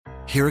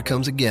Here it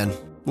comes again.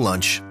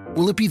 Lunch.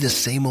 Will it be the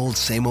same old,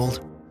 same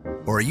old?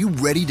 Or are you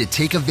ready to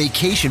take a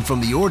vacation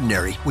from the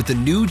ordinary with the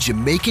new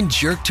Jamaican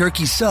Jerk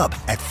Turkey Sub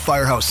at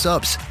Firehouse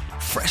Subs?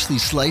 Freshly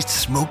sliced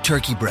smoked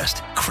turkey breast,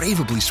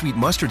 craveably sweet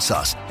mustard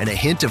sauce, and a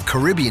hint of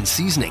Caribbean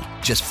seasoning.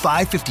 Just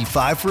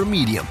 $5.55 for a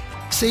medium.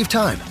 Save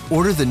time.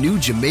 Order the new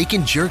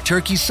Jamaican Jerk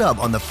Turkey Sub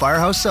on the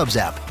Firehouse Subs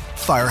app.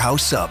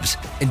 Firehouse Subs.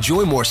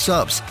 Enjoy more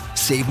subs.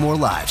 Save more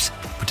lives.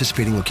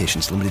 Participating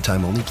locations. Limited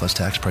time only, plus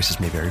tax. Prices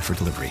may vary for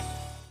delivery.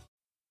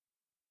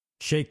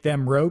 Shake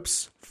Them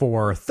Ropes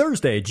for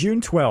Thursday, June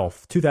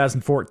 12th,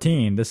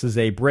 2014. This is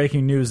a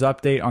breaking news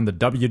update on the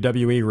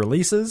WWE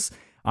releases.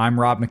 I'm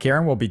Rob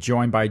McCarron. We'll be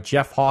joined by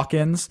Jeff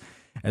Hawkins,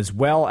 as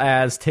well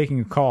as taking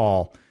a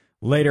call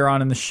later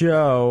on in the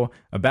show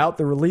about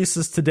the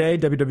releases today.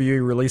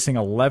 WWE releasing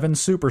 11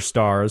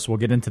 superstars. We'll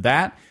get into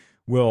that.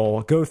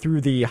 We'll go through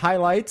the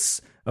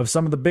highlights of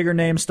some of the bigger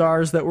name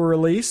stars that were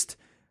released.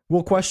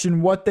 We'll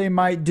question what they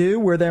might do,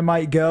 where they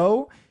might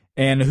go,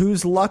 and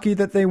who's lucky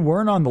that they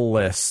weren't on the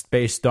list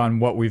based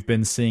on what we've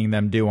been seeing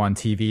them do on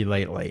TV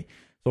lately.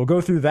 So we'll go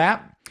through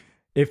that.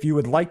 If you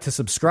would like to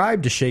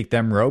subscribe to Shake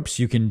Them Ropes,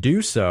 you can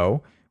do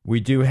so.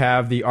 We do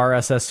have the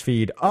RSS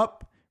feed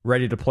up,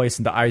 ready to place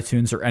into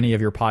iTunes or any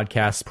of your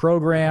podcast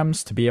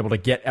programs to be able to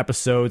get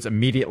episodes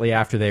immediately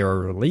after they are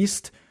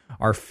released.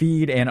 Our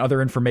feed and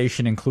other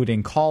information,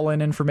 including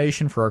call-in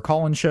information for our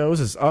call-in shows,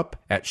 is up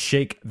at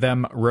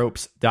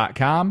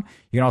shakethemropes.com.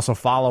 You can also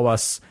follow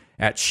us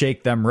at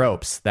Shake Them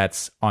Ropes.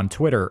 That's on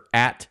Twitter,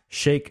 at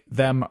Shake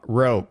Them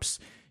Ropes.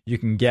 You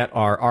can get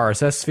our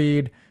RSS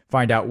feed,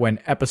 find out when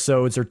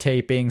episodes are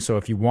taping. So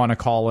if you want to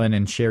call in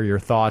and share your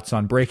thoughts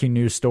on breaking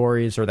news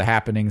stories or the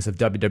happenings of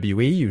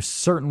WWE, you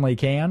certainly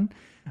can.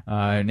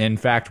 And in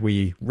fact,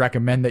 we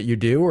recommend that you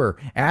do, or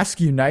ask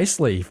you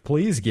nicely,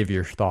 please give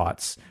your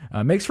thoughts.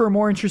 Makes for a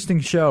more interesting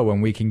show when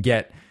we can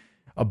get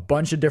a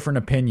bunch of different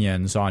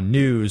opinions on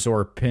news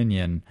or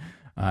opinion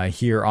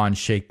here on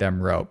Shake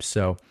Them Ropes.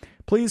 So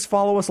please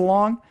follow us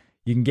along.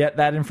 You can get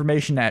that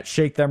information at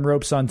Shake Them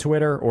Ropes on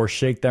Twitter or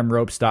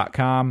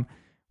shakethemropes.com.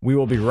 We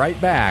will be right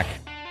back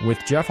with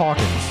Jeff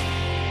Hawkins.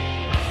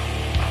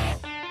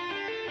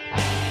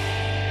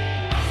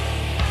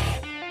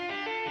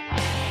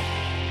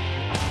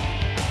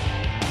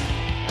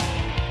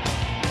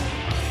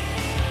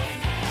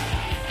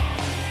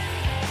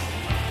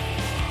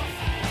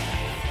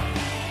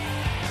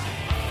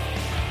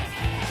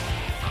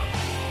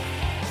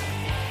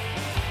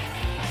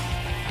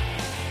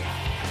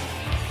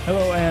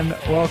 Hello and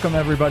welcome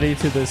everybody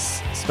to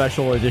this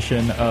special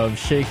edition of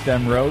Shake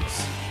Them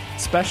Ropes.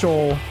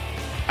 Special,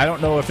 I don't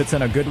know if it's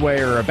in a good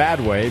way or a bad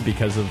way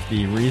because of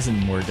the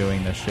reason we're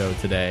doing this show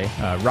today.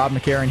 Rob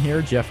McCarron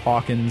here, Jeff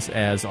Hawkins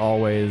as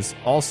always,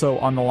 also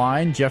on the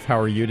line. Jeff, how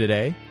are you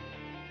today?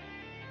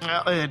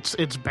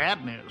 It's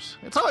bad news.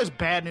 It's always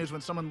bad news when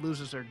someone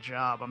loses their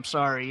job. I'm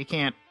sorry, you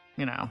can't,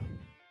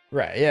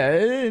 Right, yeah,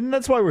 and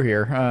that's why we're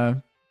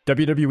here.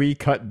 WWE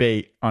cut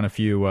bait on a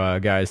few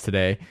guys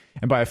today.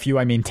 And by a few,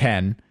 I mean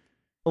 10.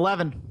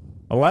 11.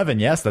 11,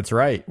 yes, that's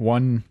right.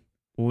 One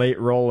late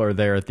roller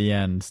there at the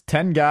end.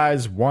 10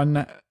 guys,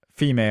 one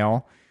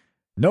female.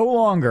 No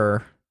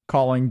longer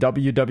calling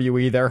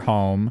WWE their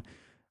home.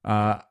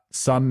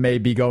 Some may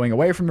be going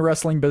away from the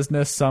wrestling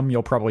business. Some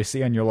you'll probably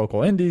see on your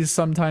local indies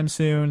sometime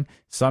soon.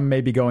 Some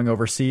may be going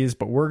overseas.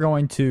 But we're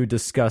going to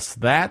discuss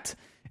that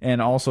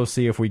and also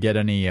see if we get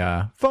any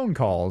phone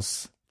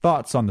calls,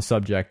 thoughts on the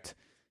subject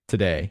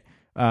today.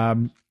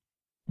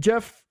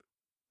 Jeff,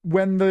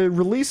 when the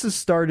releases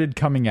started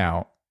coming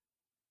out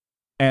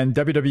and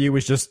WWE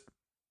was just,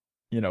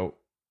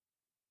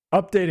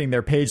 updating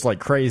their page like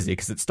crazy,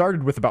 because it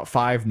started with about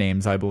 5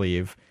 names, I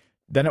believe.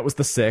 Then it was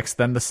the 6th,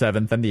 then the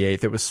 7th, then the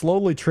 8th. It was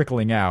slowly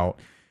trickling out.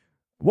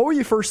 What were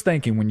you first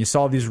thinking when you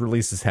saw these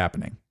releases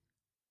happening?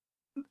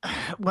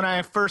 When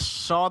I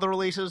first saw the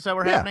releases that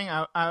were happening,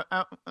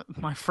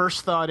 my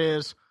first thought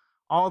is,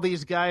 all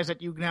these guys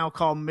that you now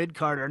call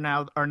mid-card are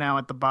now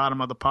at the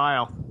bottom of the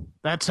pile.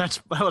 That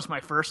was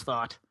my first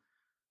thought.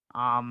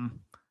 I've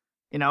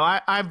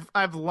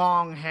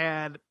long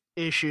had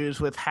issues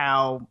with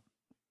how,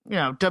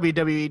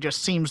 WWE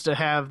just seems to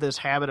have this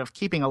habit of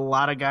keeping a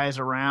lot of guys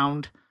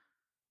around,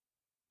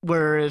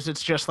 whereas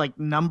it's just like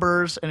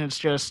numbers and it's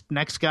just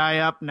next guy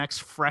up,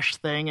 next fresh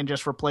thing, and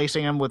just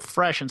replacing them with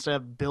fresh instead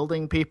of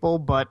building people.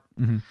 But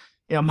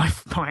my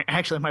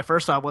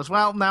first thought was,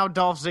 well, now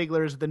Dolph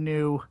Ziggler is the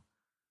new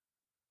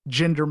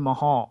Jinder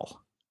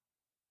Mahal.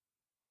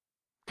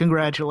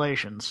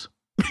 Congratulations.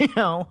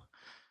 Yeah,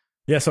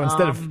 so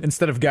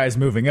instead of guys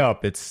moving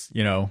up, it's,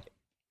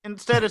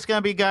 instead it's going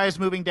to be guys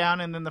moving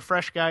down, and then the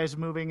fresh guys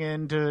moving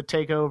in to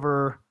take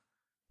over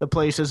the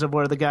places of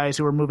where the guys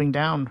who are moving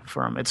down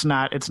from. It's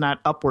not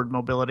upward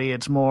mobility.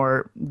 It's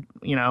more,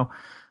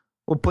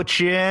 we'll put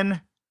you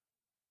in,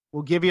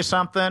 we'll give you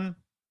something.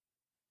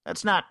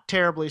 That's not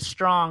terribly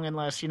strong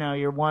unless, you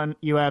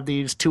have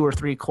these 2 or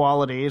 3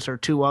 qualities, or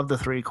 2 of the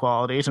 3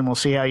 qualities, and we'll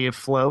see how you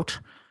float.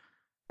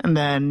 And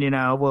then,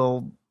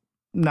 we'll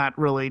not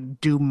really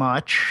do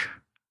much.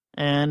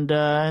 and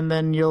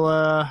then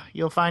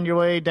you'll find your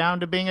way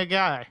down to being a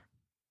guy.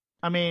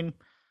 I mean,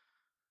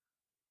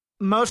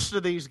 most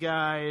of these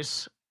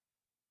guys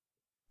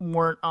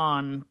weren't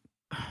on.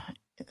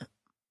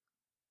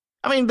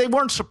 I mean, they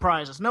weren't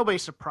surprises. Nobody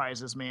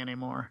surprises me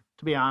anymore,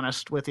 to be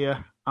honest with you.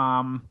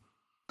 I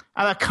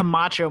thought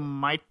Camacho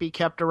might be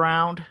kept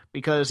around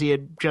because he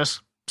had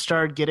just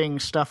started getting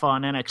stuff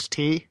on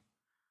NXT.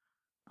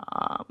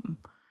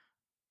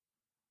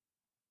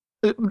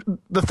 The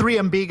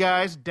 3MB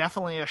guys,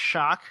 definitely a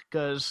shock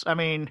because, I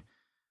mean,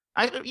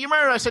 you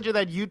remember I sent you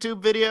that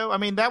YouTube video? I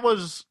mean,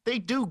 they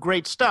do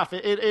great stuff.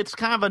 It's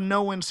kind of a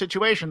no-win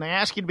situation. They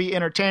ask you to be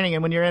entertaining,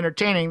 and when you're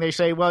entertaining, they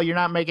say, well, you're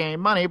not making any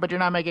money, but you're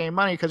not making any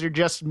money because you're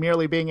just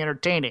merely being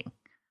entertaining.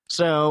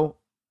 So...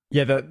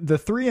 Yeah, the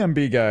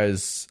 3MB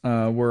guys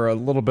were a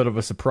little bit of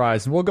a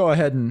surprise, and we'll go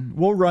ahead and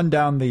we'll run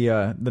down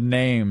the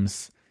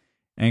names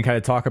and kind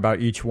of talk about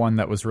each one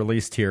that was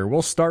released here.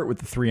 We'll start with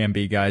the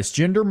 3MB guys.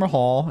 Jinder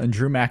Mahal and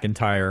Drew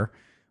McIntyre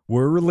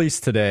were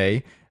released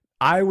today.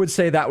 I would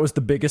say that was the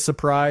biggest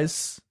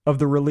surprise of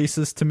the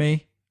releases to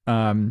me,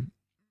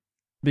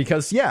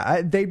 because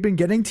they've been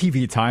getting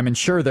TV time, and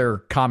sure, they're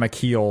comic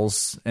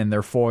heels and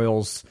they're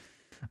foils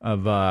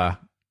of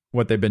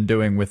what they've been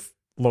doing with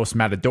Los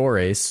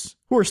Matadores,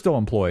 who are still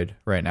employed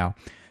right now.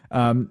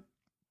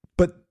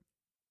 But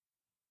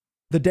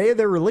the day of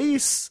their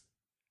release,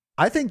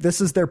 I think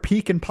this is their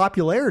peak in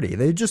popularity.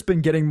 They've just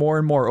been getting more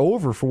and more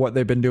over for what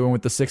they've been doing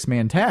with the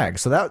 6-man tag.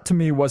 So that, to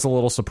me, was a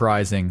little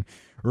surprising,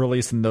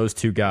 releasing those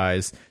two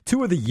guys.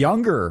 Two of the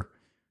younger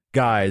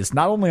guys,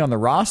 not only on the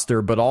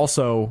roster, but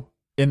also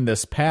in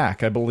this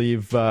pack. I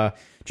believe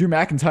Drew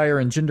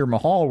McIntyre and Jinder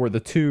Mahal were the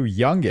two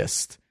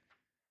youngest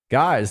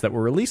guys that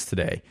were released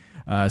today.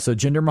 So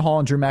Jinder Mahal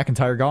and Drew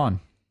McIntyre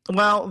gone.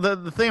 Well,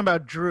 the thing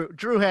about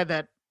Drew had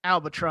that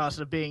albatross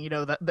of being,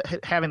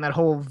 having that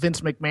whole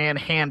Vince McMahon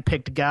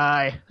hand-picked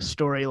guy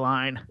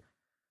storyline.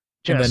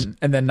 And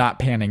then not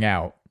panning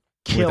out.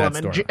 Kill him.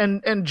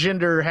 And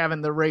Jinder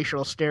having the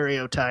racial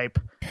stereotype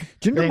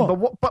thing.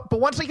 But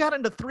once they got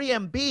into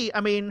 3MB,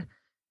 I mean,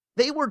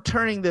 they were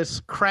turning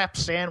this crap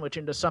sandwich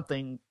into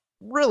something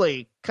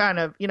really kind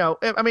of,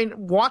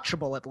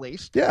 watchable at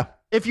least. Yeah.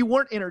 If you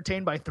weren't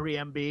entertained by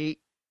 3MB,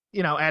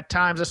 at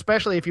times,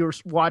 especially if you were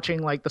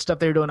watching like the stuff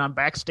they were doing on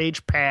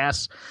Backstage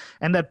Pass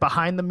and that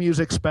Behind the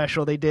Music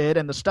special they did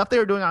and the stuff they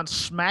were doing on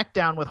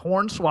SmackDown with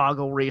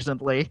Hornswoggle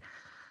recently,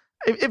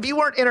 if you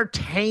weren't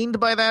entertained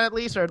by that at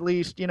least at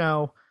least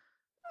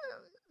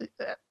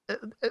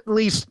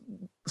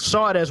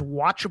saw it as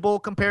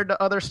watchable compared to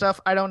other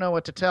stuff, I don't know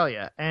what to tell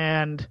you.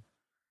 And,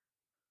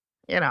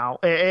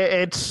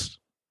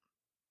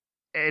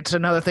 it's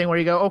another thing where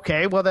you go,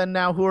 okay, well then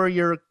now who are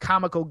your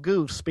comical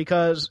goofs?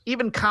 Because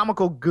even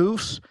comical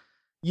goofs,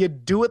 you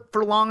do it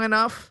for long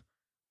enough,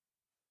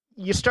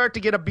 you start to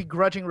get a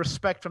begrudging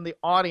respect from the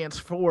audience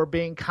for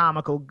being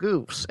comical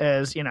goofs,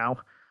 as,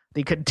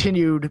 the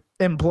continued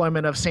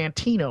employment of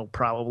Santino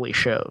probably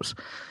shows.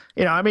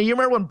 You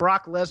remember when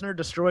Brock Lesnar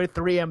destroyed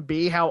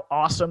 3MB, how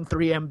awesome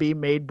 3MB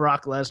made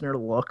Brock Lesnar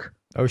look?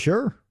 Oh,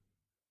 sure.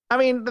 I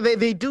mean,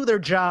 they do their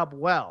job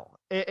well.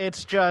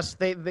 It's just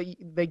they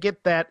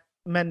get that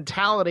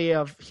mentality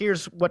of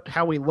here's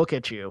how we look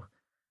at you,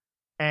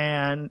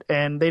 and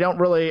I don't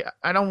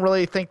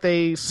really think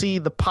they see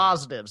the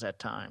positives at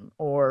time,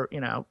 or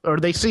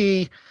they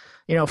see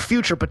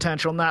future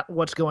potential, not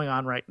what's going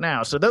on right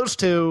now. So those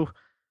two,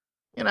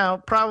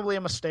 probably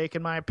a mistake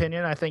in my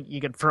opinion. I think you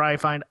could probably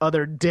find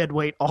other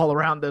deadweight all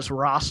around this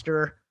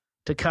roster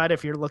to cut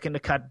if you're looking to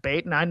cut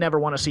bait, and I never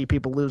want to see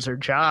people lose their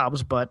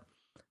jobs, but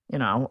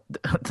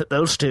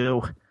those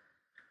two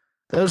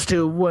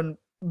wouldn't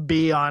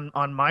be on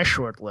my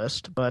short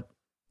list, but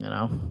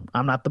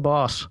I'm not the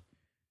boss.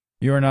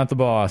 You are not the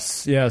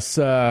boss. Yes.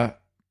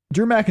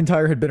 Drew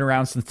McIntyre had been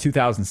around since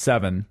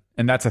 2007,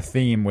 and that's a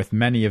theme with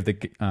many of the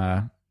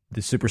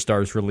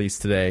superstars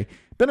released today.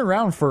 Been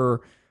around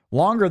for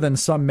longer than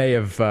some may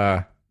have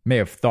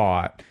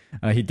thought.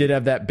 He did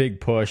have that big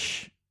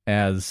push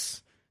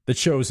as the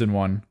chosen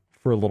one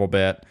for a little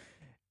bit.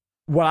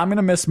 What I'm going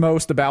to miss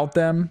most about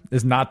them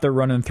is not their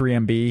run in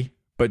 3MB,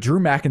 but Drew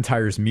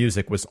McIntyre's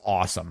music was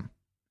awesome.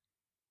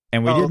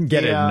 And we didn't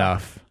get it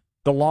enough.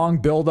 The long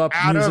build-up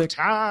music.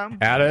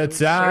 Out of time.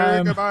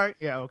 Say goodbye.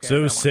 Yeah, okay.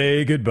 So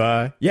say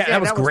goodbye. Yeah,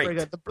 that was great. Pretty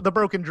good. The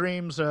Broken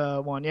Dreams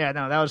one. Yeah,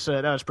 no, that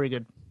was pretty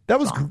good.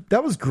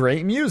 That was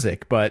great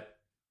music, but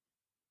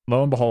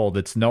lo and behold,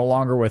 it's no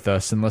longer with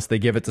us unless they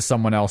give it to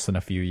someone else in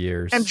a few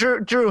years. And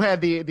Drew had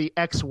the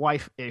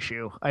ex-wife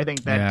issue. I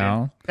think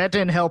that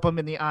didn't help him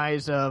in the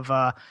eyes of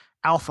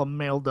alpha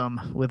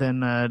maledom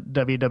within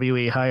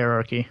WWE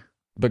hierarchy.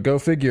 But go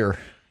figure.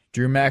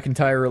 Drew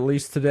McIntyre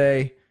released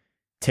today.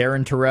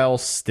 Taryn Terrell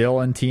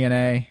still in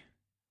TNA.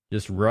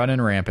 Just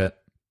running rampant.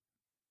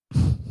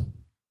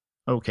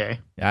 Okay.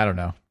 I don't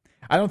know.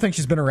 I don't think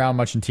she's been around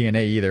much in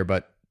TNA either,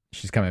 but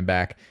she's coming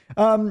back.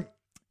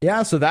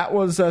 Yeah, so that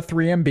was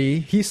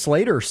 3MB. Heath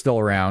Slater's still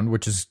around,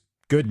 which is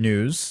good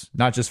news.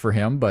 Not just for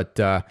him, but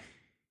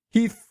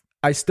Heath,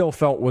 I still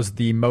felt, was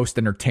the most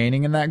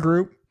entertaining in that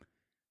group.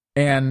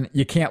 And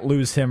you can't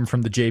lose him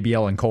from the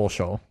JBL and Cole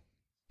show.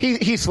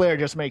 Heath Slater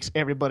just makes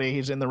everybody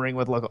he's in the ring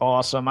with look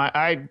awesome.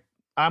 I'm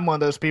one of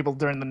those people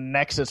during the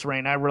Nexus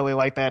reign. I really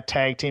like that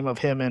tag team of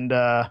him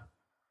and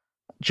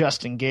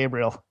Justin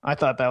Gabriel. I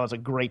thought that was a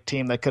great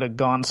team that could have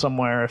gone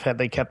somewhere if had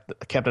they kept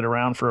it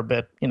around for a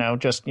bit.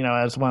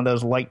 As one of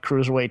those light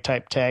cruiserweight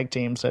type tag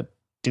teams that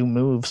do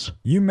moves.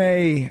 You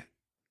may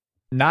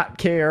not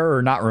care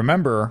or not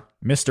remember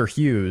Mr.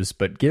 Hughes,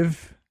 but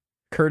give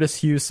Curtis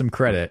Hughes some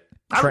credit.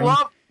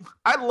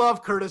 I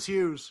love Curtis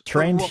Hughes.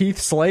 Trained Heath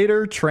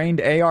Slater,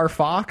 trained AR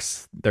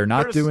Fox. They're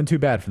not doing too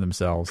bad for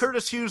themselves.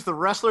 Curtis Hughes, the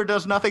wrestler,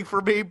 does nothing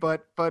for me,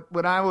 but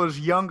when I was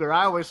younger,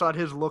 I always thought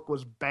his look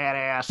was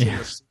badass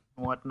and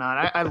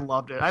whatnot. I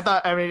loved it.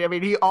 I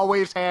mean, he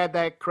always had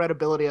that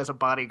credibility as a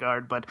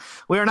bodyguard, but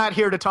we are not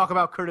here to talk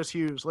about Curtis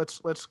Hughes.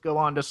 Let's go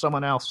on to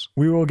someone else.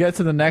 We will get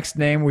to the next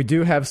name. We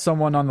do have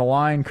someone on the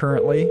line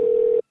currently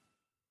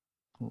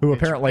who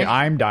apparently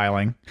I'm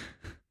dialing.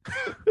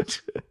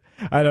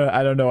 I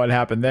don't know what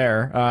happened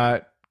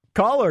there.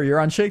 Caller, you're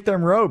on Shake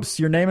Them Ropes.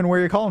 Your name and where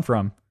you're calling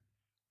from.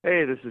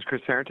 Hey, this is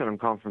Chris Harrington. I'm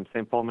calling from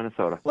St. Paul,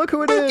 Minnesota. Look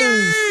who it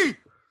is.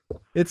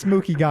 It's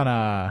Mookie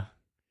Ghana.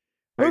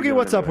 Mookie,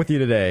 what's up with you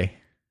today?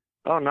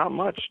 Oh, not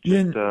much.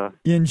 Just,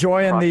 you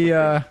enjoying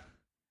the...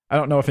 I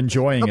don't know if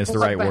enjoying is the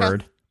right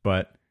word,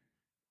 but...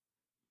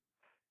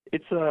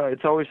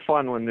 It's always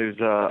fun when there's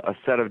a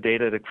set of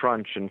data to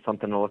crunch and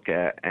something to look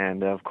at.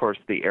 And, of course,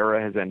 the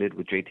era has ended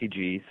with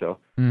JTG, so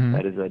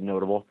that is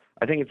notable.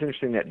 I think it's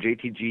interesting that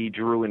JTG,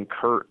 Drew, and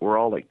Kurt were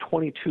all like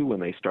 22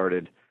 when they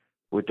started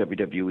with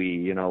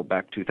WWE,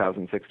 back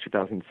 2006,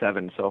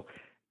 2007. So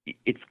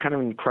it's kind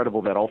of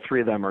incredible that all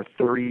three of them are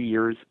 30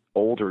 years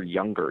old or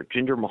younger.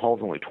 Jinder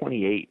Mahal's only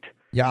 28.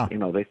 Yeah.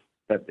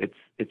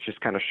 It's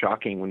just kind of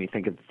shocking when you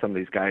think of some of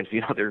these guys,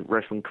 their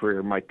wrestling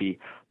career might be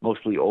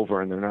mostly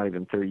over and they're not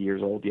even 30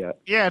 years old yet.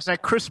 Yeah, it's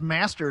that Chris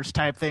Masters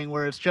type thing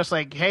where it's just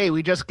like, hey,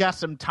 we just got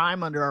some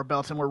time under our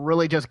belts and we're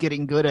really just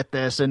getting good at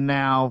this. And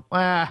now,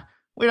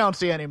 we don't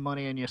see any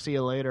money and you see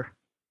you later.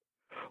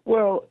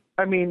 Well,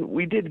 I mean,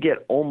 we did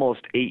get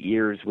almost 8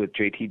 years with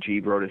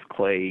JTG, Brodus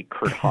Clay,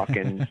 Kurt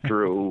Hawkins,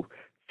 Drew,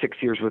 6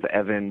 years with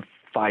Evan,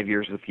 5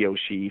 years with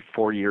Yoshi,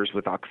 4 years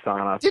with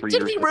Oksana, 3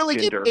 years with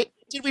Jinder.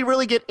 Did we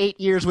really get 8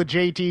 years with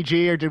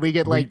JTG, or did we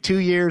get like 2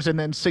 years and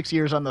then 6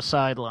 years on the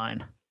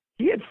sideline?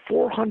 He had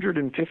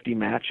 450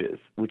 matches,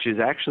 which is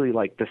actually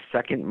like the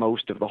second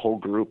most of the whole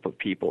group of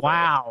people.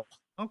 Wow.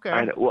 Okay.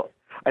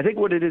 I think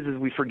what it is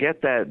we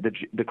forget that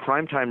the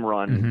Crime Time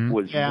run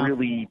was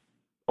really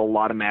a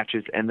lot of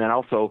matches, and then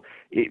also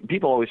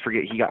people always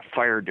forget he got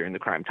fired during the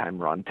Crime Time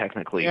run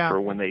technically for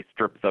when they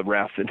stripped the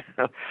refs. And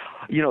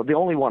the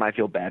only one I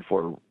feel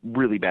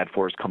really bad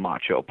for is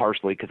Camacho,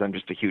 partially because I'm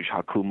just a huge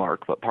Haku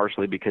mark, but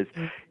partially because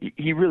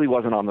he really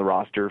wasn't on the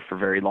roster for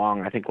very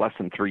long. I think less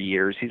than 3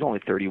 years. He's only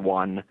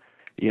 31.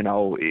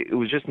 It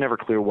was just never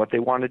clear what they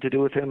wanted to do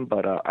with him,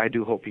 but I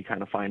do hope he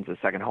kind of finds a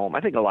second home.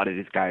 I think a lot of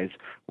these guys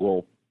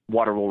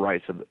water will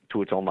rise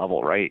to its own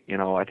level, right?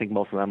 I think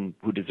most of them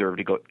who deserve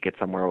to get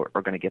somewhere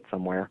are going to get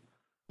somewhere.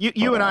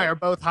 You and I are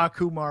both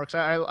Haku marks.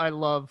 I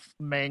love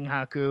Meng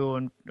Haku,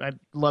 and I'd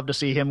love to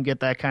see him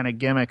get that kind of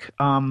gimmick.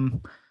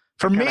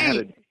 For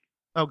me,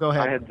 go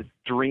ahead. I had this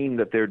dream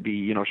that there'd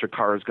be,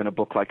 Shikara's going to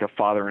book like a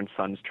father and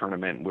sons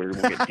tournament where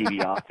we'll get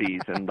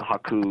DiBiase's and the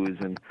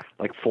Hakus and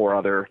like 4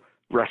 other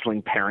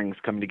wrestling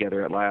pairings coming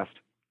together at last.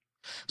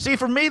 See,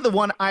 for me, the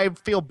one I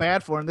feel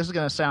bad for, and this is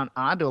going to sound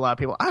odd to a lot of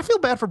people, I feel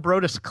bad for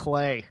Brodus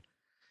Clay.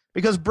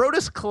 Because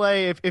Brodus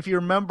Clay, if you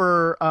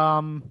remember,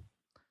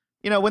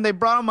 when they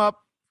brought him up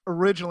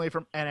originally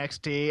from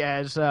NXT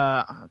as,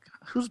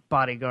 whose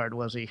bodyguard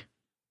was he?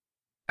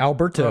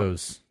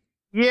 Alberto's.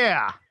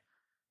 Yeah.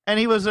 And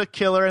he was a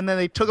killer, and then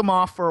they took him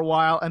off for a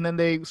while, and then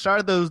they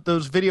started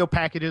those video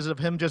packages of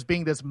him just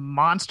being this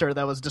monster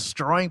that was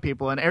destroying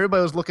people, and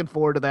everybody was looking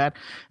forward to that,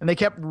 and they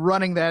kept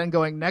running that and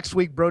going, next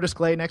week Brodus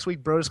Clay, next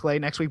week Brodus Clay,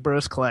 next week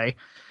Brodus Clay.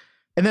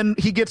 And then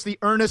he gets the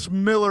Ernest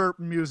Miller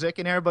music,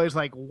 and everybody's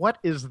like, what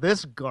is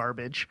this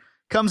garbage?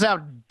 Comes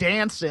out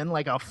dancing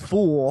like a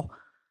fool,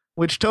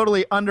 which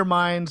totally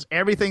undermines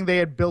everything they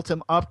had built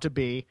him up to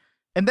be.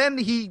 And then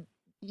he,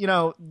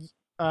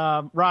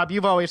 Rob,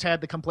 you've always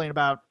had the complaint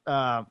about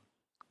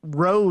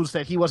Rose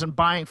that he wasn't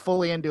buying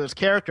fully into his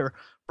character.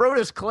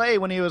 Brodus Clay,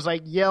 when he was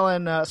like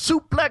yelling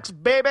suplex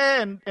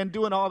baby and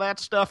doing all that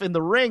stuff in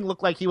the ring,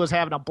 looked like he was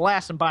having a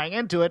blast and buying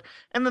into it.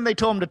 And then they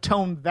told him to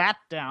tone that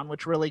down,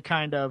 which really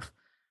kind of,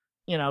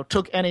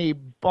 took any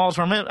balls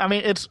from it. I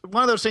mean, it's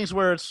one of those things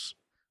where it's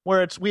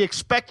we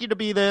expect you to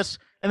be this,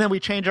 and then we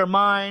change our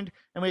mind,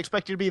 and we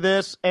expect you to be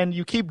this, and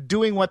you keep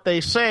doing what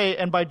they say,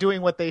 and by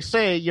doing what they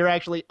say, you're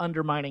actually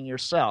undermining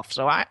yourself.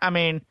 So, I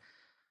mean,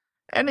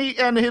 and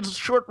his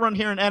short run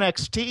here in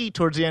NXT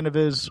towards the end of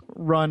his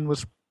run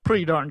was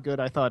pretty darn good,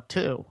 I thought,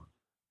 too.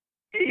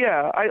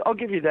 Yeah, I'll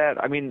give you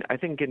that. I mean, I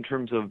think in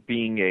terms of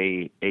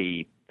being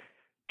a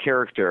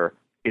character,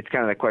 it's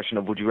kind of that question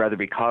of, would you rather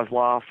be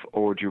Kozlov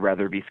or would you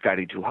rather be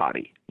Scotty 2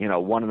 Hotty?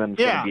 One of them's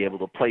going to be able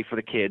to play for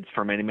the kids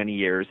for many, many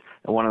years,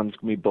 and one of them's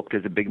going to be booked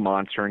as a big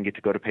monster and get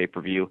to go to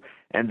pay-per-view,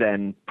 and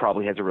then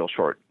probably has a real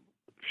short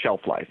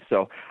shelf life.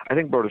 So I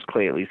think Brodus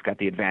Clay at least got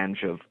the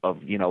advantage of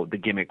the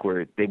gimmick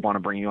where they want to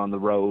bring you on the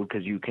road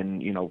because you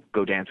can,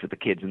 go dance with the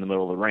kids in the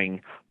middle of the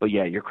ring. But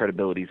yeah, your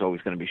credibility is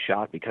always going to be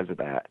shot because of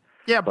that.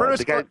 Yeah,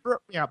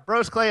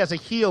 Brodus Clay as a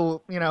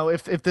heel,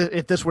 if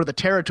this were the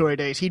territory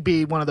days, he'd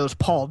be one of those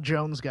Paul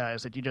Jones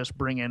guys that you just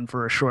bring in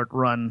for a short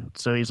run,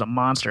 so he's a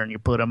monster, and you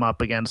put him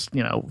up against,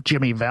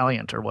 Jimmy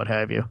Valiant or what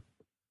have you.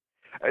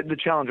 The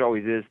challenge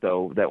always is,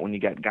 though, that when you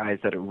got guys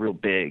that are real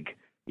big,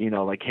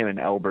 like him and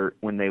Albert,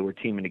 when they were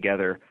teaming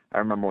together, I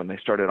remember when they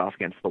started off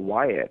against the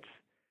Wyatts,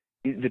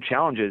 the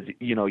challenge is,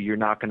 you're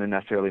not going to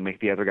necessarily make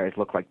the other guys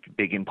look like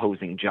big,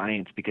 imposing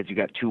giants because you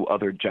got two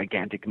other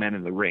gigantic men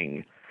in the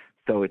ring.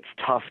 So it's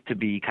tough to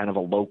be kind of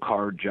a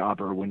low-card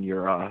jobber when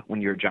you're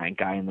a giant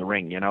guy in the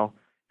ring, Kind of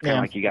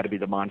like you got to be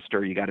the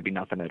monster, you got to be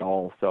nothing at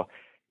all. So,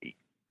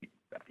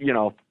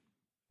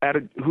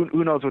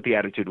 who knows what the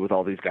attitude with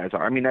all these guys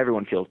are. I mean,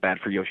 everyone feels bad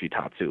for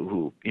Yoshitatsu,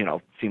 who,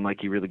 seemed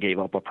like he really gave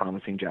up a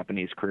promising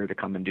Japanese career to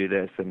come and do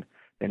this, and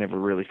they never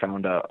really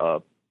found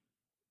a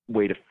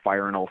way to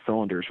fire on all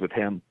cylinders with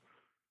him.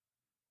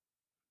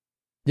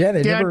 Yeah,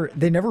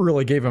 they never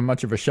really gave him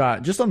much of a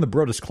shot. Just on the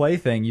Brodus Clay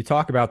thing, you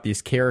talk about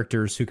these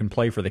characters who can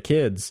play for the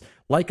kids,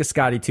 like a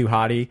Scotty 2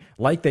 Hotty,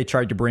 like they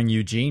tried to bring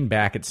Eugene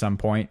back at some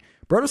point.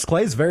 Brodus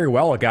Clay is very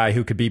well a guy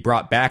who could be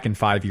brought back in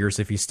 5 years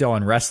if he's still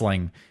in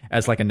wrestling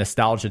as like a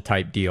nostalgia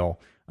type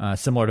deal,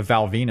 similar to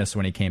Val Venus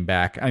when he came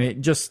back. I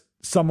mean, just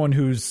someone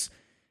who's,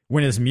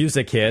 when his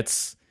music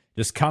hits,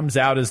 just comes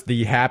out as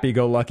the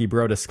happy-go-lucky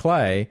Brodus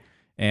Clay,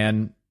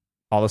 and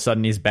all of a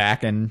sudden he's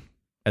back and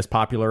as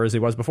popular as he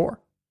was before.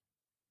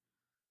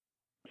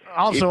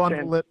 Also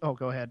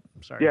go ahead.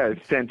 Sorry. Yeah,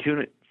 if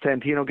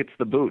Santino gets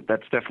the boot,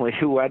 that's definitely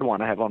who I'd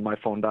want to have on my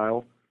phone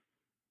dial.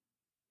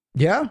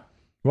 Yeah,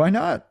 why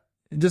not?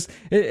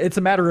 It's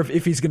a matter of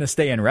if he's going to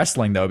stay in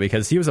wrestling, though,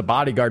 because he was a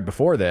bodyguard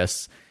before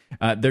this.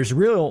 There's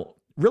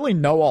really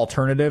no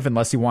alternative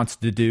unless he wants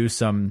to do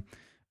some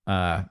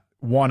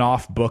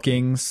one-off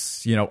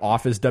bookings,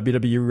 off his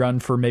WWE run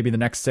for maybe the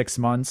next 6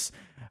 months.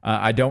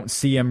 I don't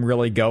see him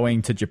really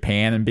going to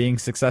Japan and being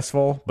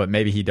successful, but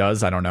maybe he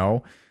does. I don't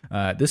know.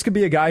 This could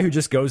be a guy who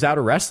just goes out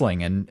of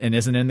wrestling and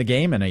isn't in the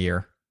game in a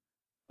year.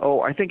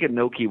 Oh, I think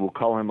Inoki will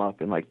call him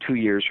up in like 2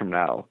 years from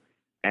now,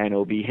 and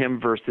it'll be him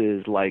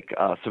versus like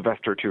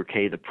Sylvester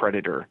Turkey, the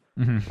Predator,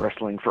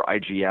 wrestling for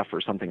IGF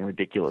or something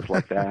ridiculous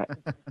like that.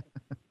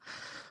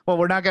 Well,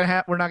 we're not gonna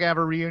have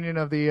a reunion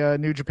of the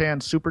New Japan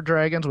Super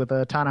Dragons with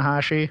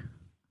Tanahashi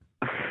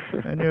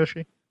and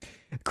Yoshi.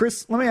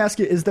 Chris, let me ask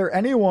you, is there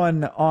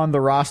anyone on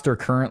the roster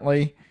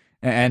currently,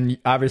 and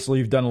obviously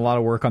you've done a lot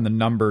of work on the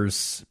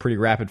numbers pretty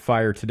rapid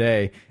fire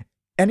today,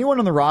 anyone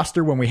on the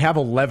roster when we have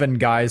 11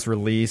 guys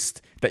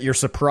released that you're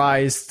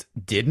surprised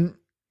didn't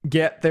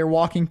get their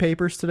walking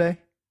papers today?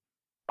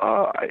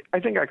 I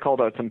think I called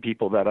out some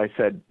people that I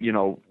said,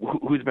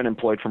 who's been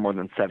employed for more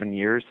than 7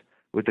 years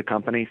with the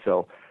company.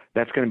 So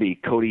that's going to be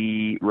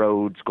Cody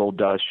Rhodes,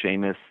 Goldust,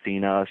 Sheamus,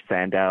 Cena,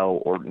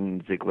 Sandow,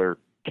 Orton, Ziggler,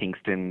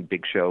 Kingston,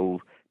 Big Show,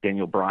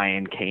 Daniel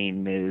Bryan,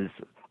 Kane, Miz,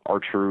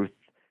 R-Truth,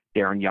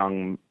 Darren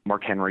Young,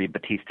 Mark Henry,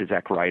 Batista,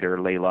 Zack Ryder,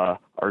 Layla,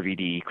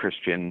 RVD,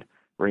 Christian,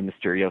 Rey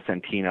Mysterio,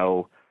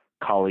 Santino,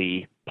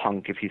 Khali,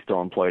 Punk, if he's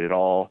still employed at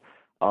all,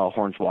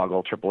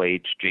 Hornswoggle, Triple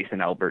H,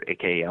 Jason Albert,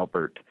 a.k.a.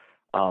 Albert,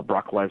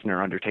 Brock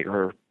Lesnar,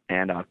 Undertaker,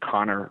 and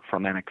Connor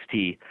from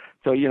NXT.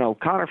 So,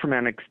 Connor from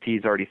NXT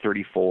is already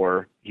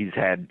 34. He's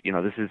had,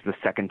 this is the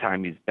second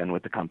time he's been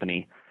with the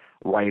company.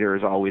 Ryder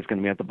is always going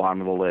to be at the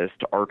bottom of the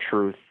list.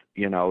 R-Truth,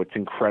 it's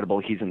incredible.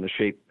 He's in the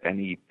shape, and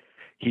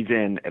he's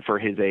in for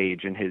his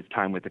age and his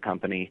time with the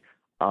company.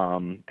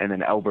 And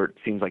then Albert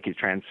seems like he's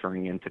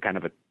transferring into kind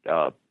of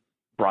a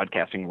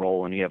broadcasting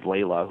role, and you have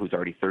Layla, who's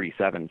already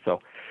 37. So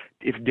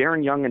if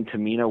Darren Young and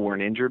Tamina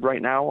weren't injured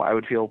right now, I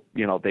would feel,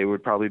 they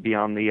would probably be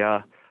on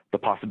the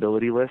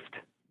possibility list.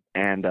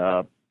 And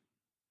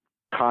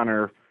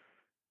Connor,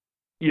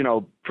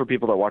 for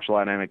people that watch a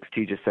lot of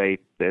NXT, just say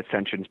the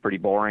Ascension's pretty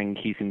boring.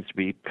 He seems to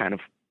be kind of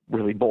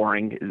really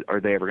boring.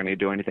 Are they ever going to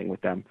do anything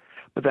with them?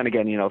 But then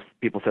again,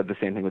 people said the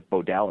same thing with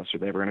Bo Dallas. Are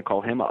they ever going to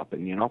call him up?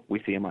 And,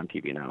 we see him on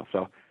TV now.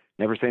 So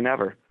never say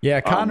never.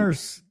 Yeah,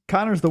 Connor's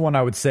the one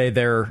I would say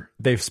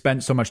they've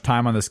spent so much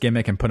time on this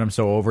gimmick and put him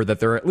so over that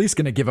they're at least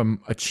going to give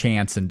him a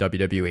chance in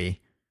WWE.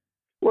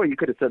 Well, you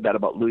could have said that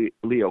about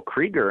Leo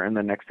Krieger, and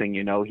the next thing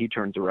you know, he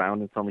turns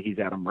around and suddenly he's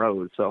Adam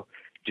Rose. So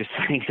just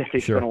saying that they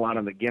spent a lot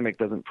on the gimmick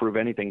doesn't prove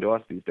anything to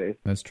us these days.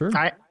 That's true.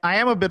 I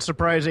am a bit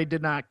surprised they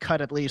did not cut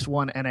at least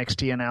one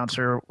NXT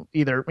announcer,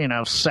 either,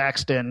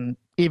 Saxton,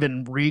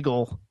 even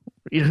Regal,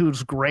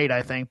 who's great,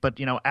 I think, but,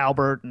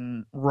 Albert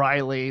and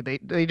Riley,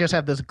 they just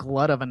have this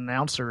glut of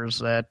announcers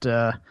that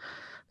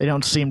they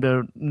don't seem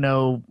to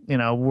know,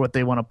 what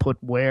they want to put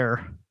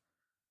where.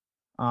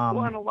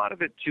 Well, and a lot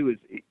of it, too, is,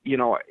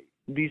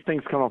 these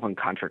things come up on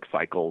contract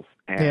cycles.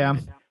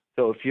 And so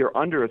So if you're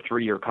under a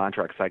 3-year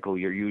contract cycle,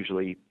 you're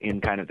usually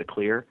in kind of the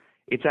clear.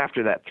 It's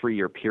after that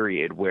 3-year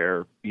period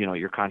where,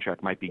 your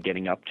contract might be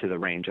getting up to the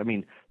range. I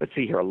mean, let's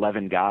see here,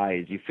 11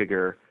 guys, you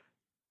figure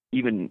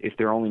even if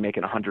they're only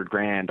making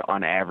 $100,000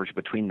 on average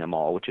between them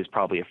all, which is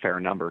probably a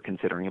fair number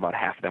considering about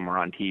half of them were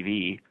on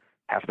TV,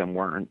 half of them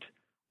weren't.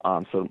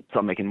 So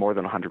some making more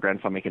than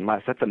 $100,000, some making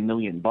less. That's $1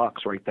 million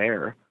right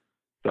there.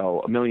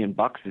 So $1 million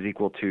is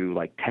equal to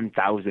like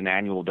 10,000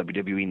 annual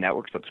WWE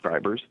Network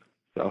subscribers.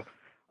 So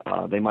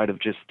they might have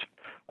just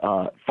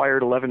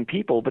fired 11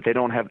 people, but they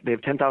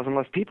have 10,000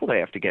 less people they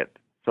have to get.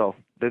 So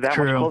they're that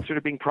much closer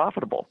to being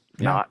profitable.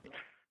 Yeah. Not.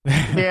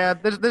 Yeah,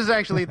 this is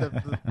actually the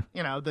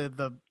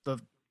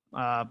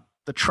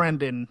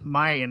trend in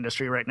my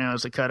industry right now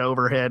is to cut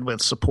overhead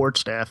with support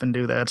staff and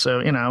do that.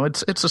 So,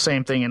 it's the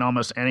same thing in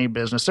almost any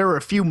business. There were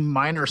a few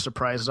minor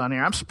surprises on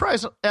here. I'm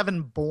surprised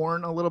Evan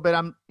Bourne a little bit.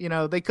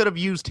 They could have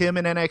used him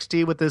in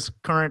NXT with this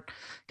current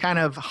kind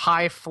of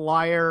high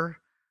flyer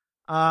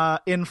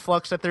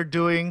influx that they're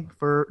doing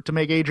to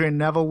make Adrian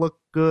Neville look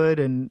good,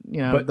 and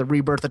the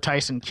rebirth of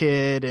Tyson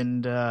Kidd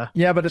and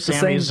but at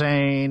Sami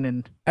Zayn,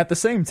 and at the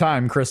same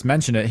time, Chris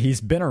mentioned it.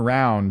 He's been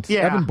around.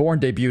 Yeah. Evan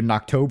Bourne debuted in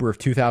October of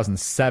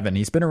 2007.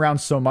 He's been around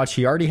so much.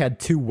 He already had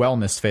 2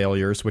 wellness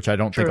failures, which I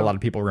don't think a lot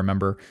of people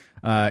remember.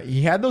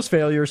 He had those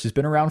failures. He's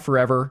been around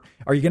forever.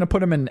 Are you going to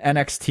put him in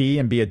NXT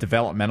and be a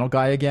developmental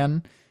guy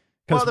again?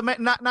 Well,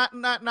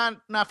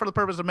 not for the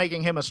purpose of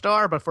making him a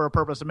star, but for a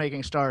purpose of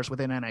making stars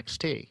within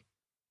NXT.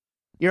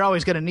 You're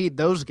always going to need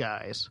those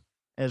guys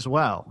as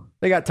well.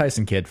 They got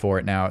Tyson Kidd for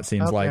it now, it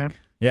seems like.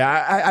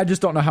 Yeah, I just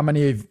don't know how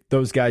many of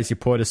those guys you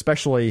put,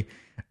 especially,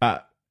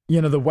 the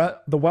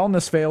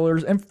wellness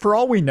failures. And for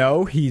all we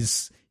know, he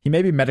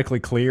may be medically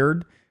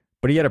cleared,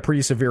 but he had a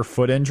pretty severe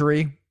foot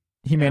injury.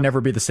 He may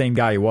never be the same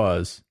guy he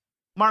was.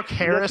 Mark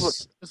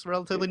Harris is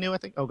relatively new, I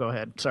think. Oh, go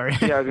ahead. Sorry.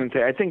 Yeah, I was going to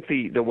say, I think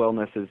the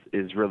wellness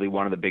is really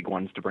one of the big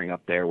ones to bring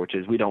up there, which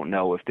is we don't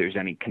know if there's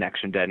any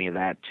connection to any of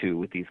that, too,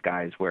 with these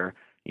guys where,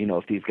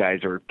 if these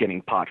guys are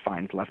getting pot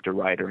fines left or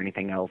right or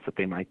anything else that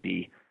they might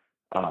be,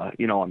 on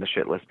the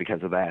shit list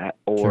because of that.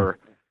 Or,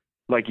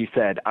 like you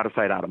said, out of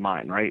sight, out of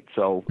mind, right?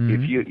 So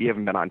if you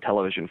haven't been on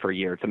television for a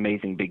year, it's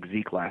amazing Big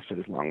Zeke lasted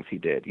as long as he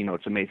did.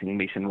 It's amazing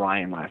Mason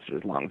Ryan lasted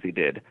as long as he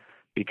did.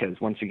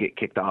 Because once you get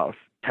kicked off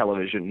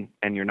television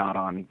and you're not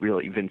on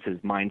really Vince's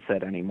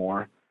mindset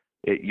anymore,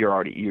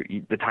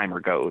 the timer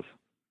goes.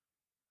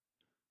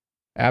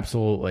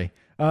 Absolutely.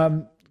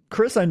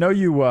 Chris, I know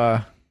you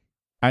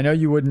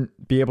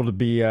wouldn't be able to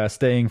be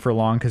staying for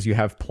long because you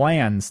have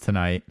plans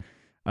tonight.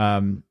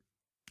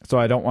 So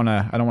I don't want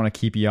to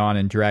keep you on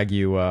and drag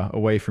you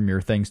away from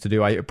your things to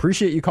do. I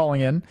appreciate you calling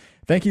in.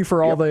 Thank you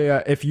for all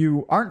the. If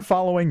you aren't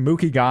following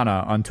Mookie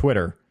Ghana on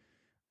Twitter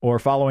or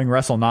following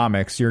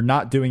WrestleNomics, you're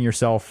not doing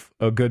yourself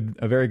a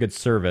very good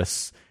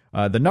service.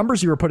 The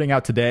numbers you were putting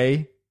out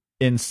today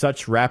in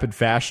such rapid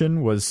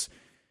fashion was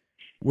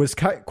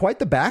quite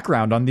the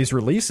background on these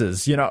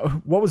releases.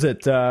 What was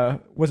it?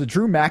 Was it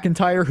Drew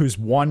McIntyre who's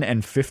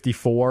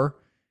 1-54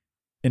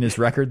 in his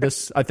record?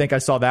 I think I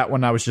saw that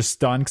one. I was just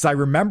stunned because I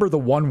remember the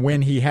one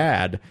win he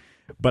had,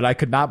 but I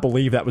could not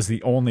believe that was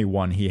the only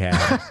one he had.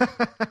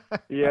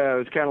 Yeah, it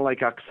was kind of like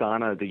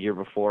Oksana the year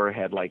before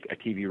had like a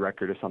TV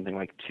record of something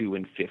like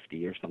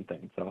 2-50 or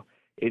something. So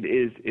it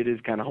is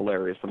kind of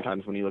hilarious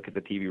sometimes when you look at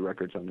the TV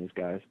records on these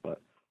guys,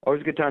 but.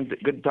 Always a good time.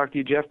 Good to talk to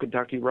you, Jeff. Good to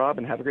talk to you, Rob,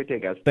 and have a great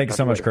day, guys. Thank you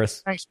so much,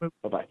 Chris. Thanks, Mook.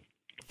 Bye-bye.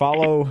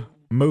 Follow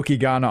Mookie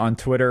Ghana on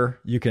Twitter.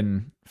 You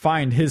can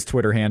find his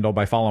Twitter handle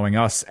by following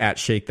us at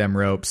Shake Them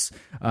Ropes.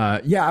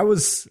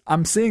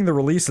 I'm seeing the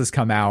releases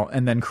come out,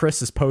 and then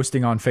Chris is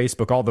posting on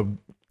Facebook all the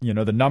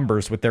the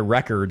numbers with their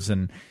records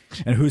and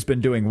who's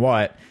been doing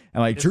what.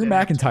 And Drew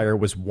McIntyre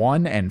was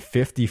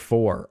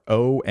 1-54.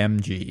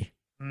 OMG.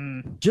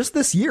 Just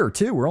this year,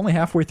 too. We're only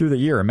halfway through the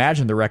year.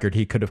 Imagine the record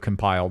he could have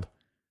compiled.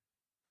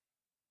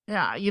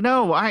 Yeah,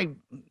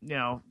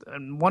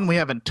 and one we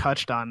haven't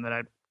touched on that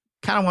I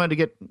kind of wanted to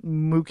get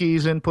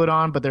Mookie's input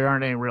on, but there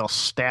aren't any real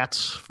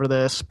stats for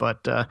this.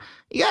 But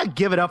you got to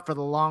give it up for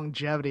the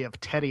longevity of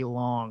Teddy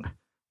Long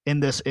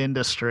in this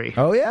industry.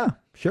 Oh, yeah,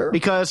 sure.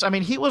 Because,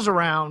 he was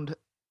around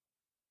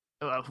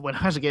when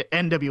I was at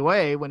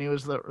NWA, when he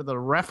was the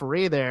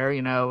referee there,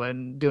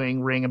 and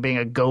doing ring and being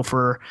a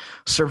gopher,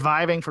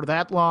 surviving for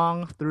that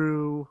long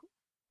through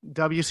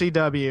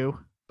WCW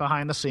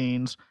behind the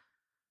scenes.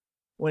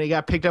 When he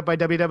got picked up by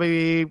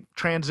WWE,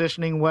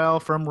 transitioning well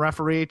from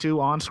referee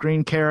to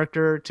on-screen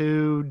character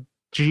to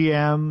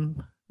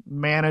GM,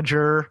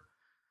 manager,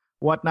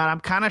 whatnot. I'm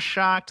kind of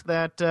shocked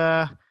that,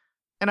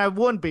 and I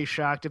wouldn't be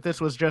shocked if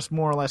this was just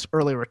more or less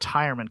early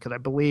retirement, because I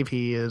believe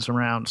he is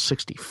around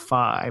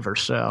 65 or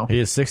so. He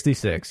is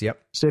 66,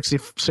 yep.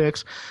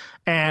 66.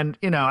 And,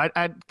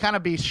 I'd kind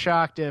of be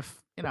shocked if,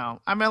 it's kind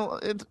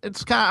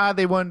of odd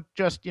they wouldn't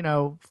just,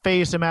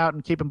 phase him out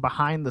and keep him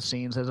behind the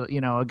scenes as,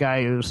 a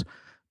guy who's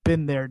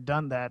been there,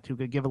 done that, who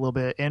could give a little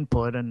bit of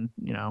input, and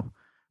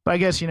but I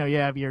guess you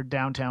have your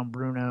downtown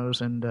Brunos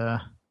and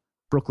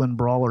Brooklyn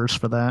Brawlers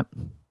for that.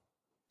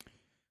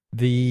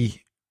 The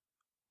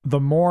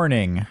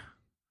morning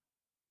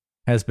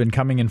has been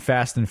coming in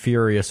fast and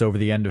furious over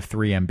the end of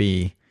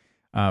 3MB.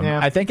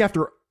 I think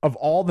of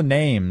all the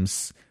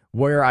names,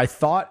 where I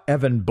thought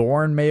Evan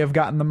Bourne may have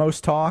gotten the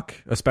most talk,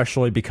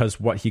 especially because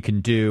what he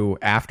can do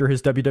after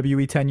his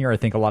WWE tenure, I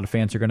think a lot of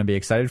fans are going to be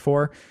excited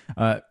for.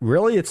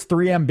 Really, it's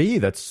 3MB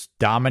that's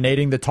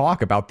dominating the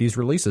talk about these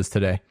releases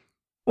today.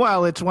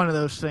 Well, it's one of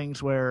those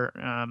things where,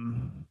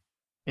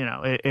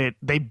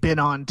 they've been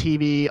on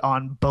TV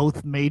on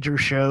both major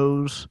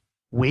shows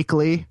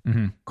weekly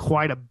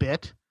quite a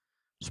bit,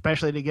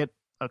 especially to get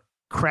a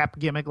crap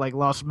gimmick like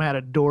Los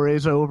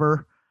Matadores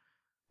over.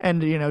 And,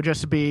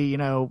 just to be,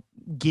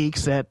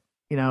 geeks that,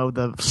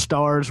 the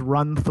stars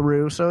run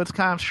through. So it's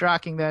kind of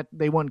shocking that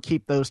they wouldn't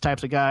keep those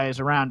types of guys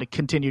around to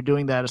continue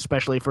doing that,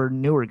 especially for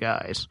newer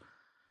guys.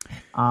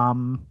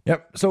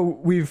 Yep. So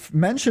we've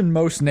mentioned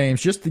most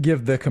names. Just to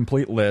give the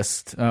complete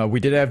list, we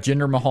did have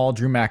Jinder Mahal,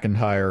 Drew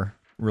McIntyre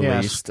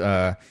released.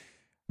 Yes.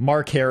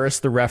 Mark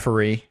Harris, the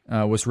referee,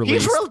 was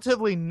released. He's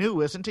relatively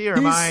new, isn't he? Or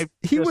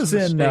he was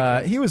in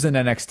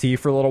NXT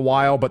for a little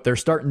while, but they're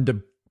starting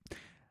to.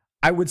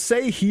 I would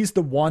say he's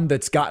the one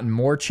that's gotten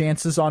more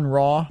chances on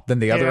Raw than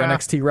the other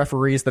NXT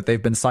referees that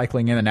they've been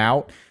cycling in and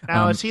out.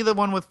 Now, is he the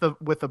one with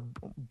the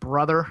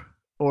brother,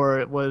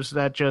 or was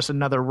that just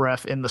another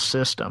ref in the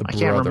system? I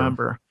can't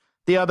remember.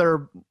 The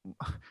other,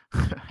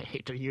 I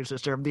hate to use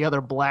this term, the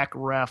other black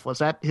ref, was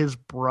that his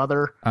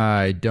brother?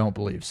 I don't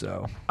believe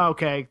so.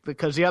 Okay,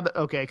 because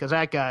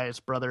that guy's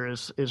brother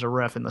is a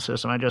ref in the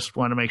system. I just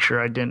want to make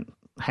sure I didn't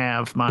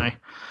have my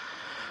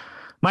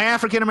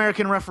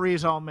African-American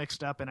referees all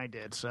mixed up, and I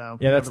did. So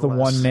yeah, that's the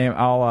one name.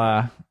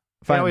 I'll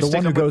find the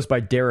one who goes by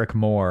Derek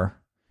Moore.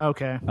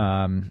 Okay.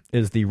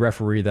 Is the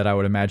referee that I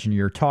would imagine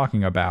you're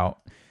talking about.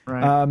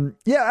 Right.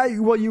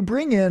 You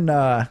bring in,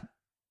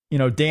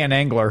 Dan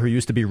Engler, who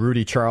used to be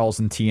Rudy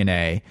Charles in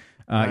TNA.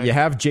 Right. You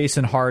have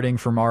Jason Harding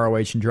from ROH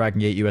and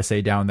Dragon Gate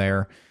USA down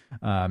there.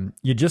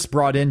 You just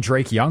brought in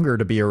Drake Younger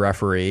to be a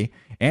referee,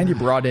 and you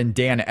brought in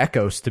Dan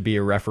Echoes to be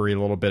a referee a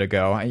little bit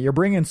ago. And you're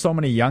bringing so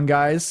many young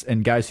guys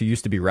and guys who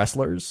used to be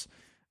wrestlers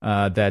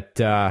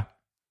if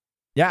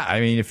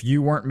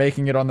you weren't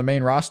making it on the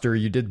main roster,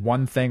 you did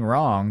one thing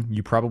wrong,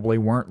 you probably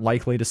weren't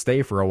likely to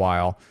stay for a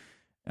while.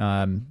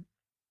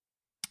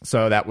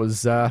 So that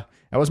was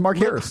Mark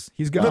Harris.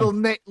 He's gone.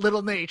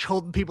 Little Nate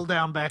holding people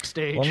down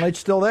backstage. Little Nate's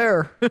still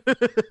there.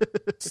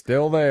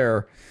 Still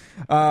there.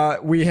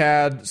 We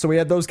had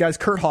those guys.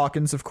 Kurt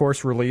Hawkins, of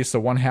course, released. So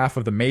one half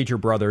of the Major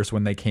Brothers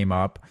when they came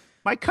up.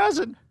 My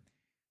cousin.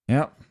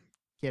 Yep.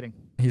 Kidding.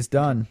 He's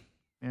done.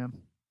 Yeah.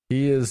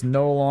 He is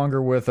no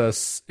longer with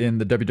us in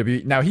the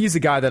WWE. Now, he's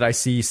a guy that I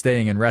see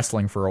staying in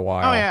wrestling for a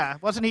while. Oh, yeah.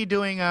 Wasn't he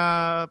doing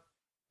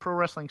Pro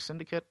Wrestling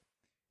Syndicate?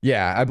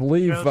 Yeah, I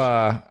believe...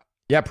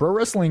 Pro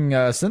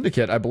Wrestling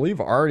Syndicate, I believe,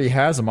 already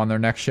has him on their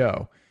next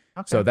show.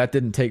 Okay. So that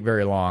didn't take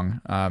very long.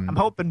 I'm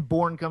hoping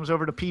Bourne comes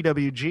over to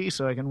PWG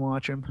so I can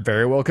watch him.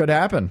 Very well could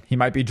happen. He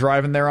might be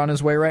driving there on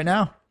his way right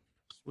now.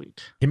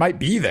 Sweet. He might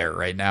be there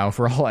right now,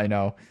 for all I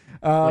know.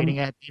 Waiting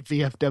at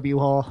VFW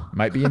Hall.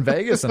 Might be in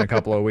Vegas in a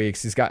couple of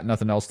weeks. He's got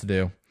nothing else to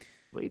do.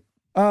 Sweet.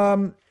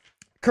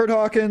 Kurt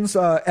Hawkins,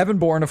 Evan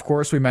Bourne, of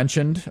course, we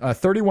mentioned,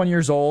 31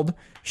 years old.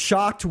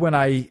 Shocked when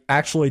I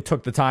actually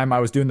took the time.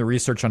 I was doing the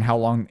research on how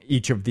long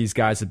each of these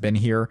guys had been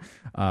here.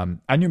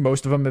 I knew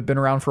most of them had been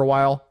around for a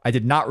while. I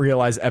did not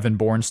realize Evan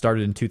Bourne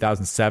started in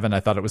 2007. I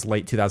thought it was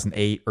late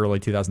 2008, early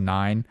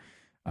 2009.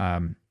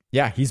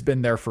 He's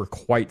been there for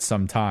quite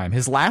some time.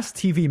 His last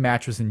TV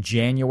match was in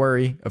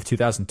January of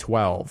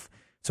 2012.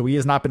 So he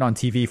has not been on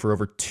TV for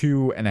over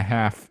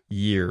 2.5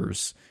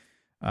 years,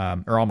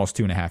 or almost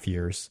 2.5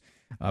 years.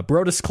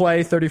 Brodus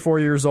Clay,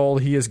 34 years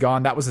old. He is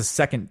gone. That was his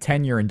second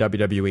tenure in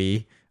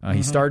WWE.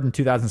 He started in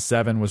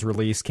 2007, was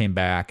released, came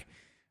back.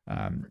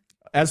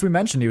 As we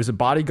mentioned, he was a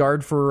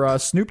bodyguard for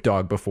Snoop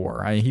Dogg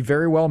before. He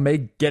very well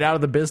may get out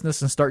of the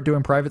business and start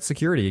doing private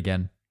security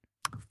again.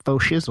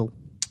 Faux shizzle.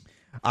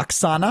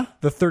 Oksana,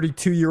 the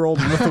 32-year-old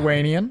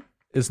Lithuanian,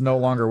 is no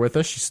longer with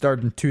us. She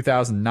started in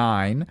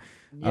 2009.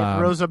 Yeah,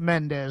 Rosa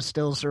Mendez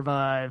still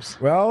survives.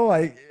 Well,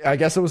 I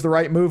guess it was the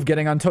right move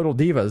getting on Total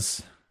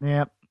Divas.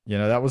 Yep.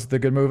 That was the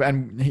good move.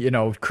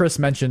 And, Chris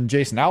mentioned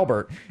Jason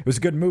Albert. It was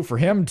a good move for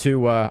him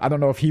to, I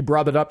don't know if he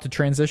brought it up to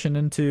transition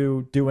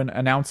into doing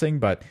announcing,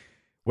 but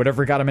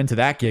whatever got him into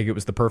that gig, it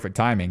was the perfect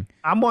timing.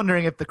 I'm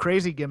wondering if the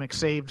crazy gimmick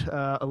saved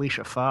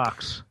Alicia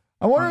Fox.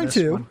 I'm wondering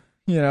too,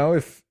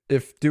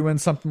 if doing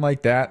something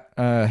like that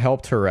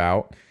helped her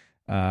out.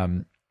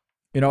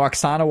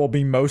 Oksana will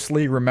be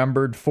mostly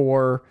remembered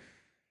for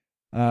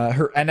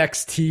her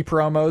NXT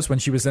promos when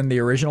she was in the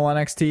original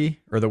NXT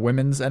or the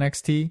women's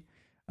NXT.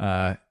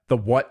 The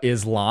What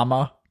is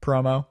Llama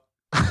promo.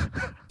 Do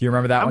you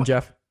remember that one,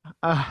 Jeff?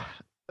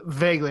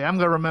 Vaguely. I'm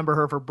going to remember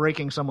her for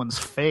breaking someone's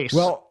face.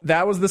 Well,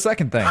 that was the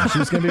second thing. She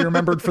was going to be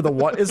remembered for the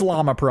What is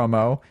Llama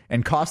promo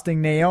and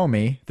costing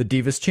Naomi the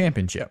Divas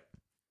Championship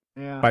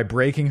by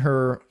breaking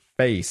her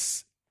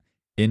face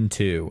in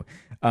two.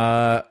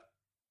 What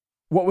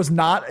was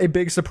not a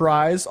big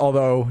surprise,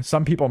 although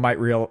some people might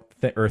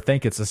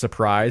think it's a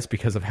surprise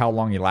because of how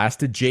long he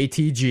lasted,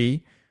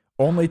 JTG,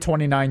 only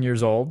 29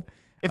 years old.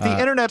 If the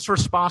internet's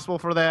responsible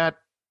for that,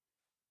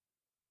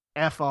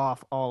 F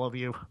off, all of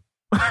you.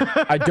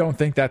 I don't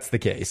think that's the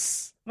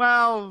case.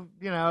 Well,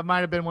 it might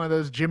have been one of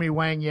those Jimmy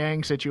Wang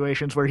Yang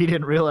situations where he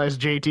didn't realize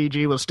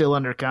JTG was still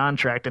under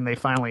contract and they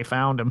finally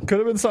found him. Could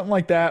have been something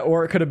like that,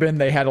 or it could have been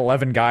they had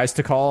 11 guys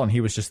to call and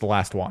he was just the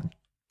last one.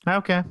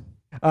 Okay.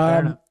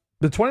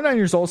 The 29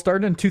 years old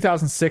started in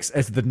 2006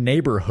 as the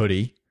Neighbor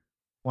Hoodie.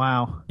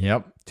 Wow.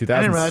 Yep. 2006.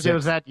 I didn't realize it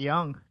was that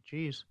young.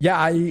 Jeez.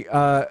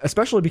 Yeah,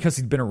 especially because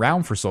he's been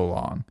around for so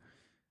long.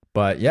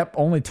 But yep,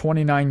 only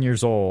 29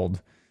 years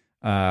old.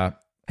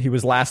 He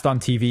was last on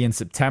TV in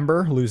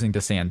September, losing to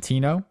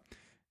Santino.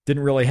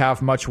 Didn't really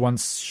have much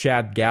once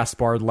Shad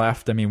Gaspard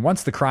left. I mean,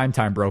 once the Crime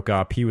Time broke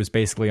up, he was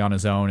basically on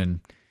his own and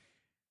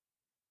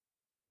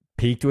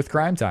peaked with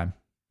Crime Time.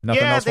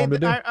 Nothing else for him to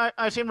do.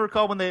 I seem to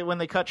recall when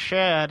they cut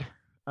Shad,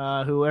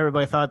 who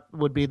everybody thought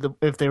would be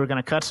if they were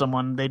going to cut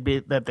someone,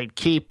 they'd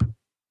keep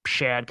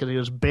Shad because he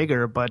was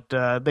bigger. But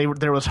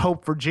there was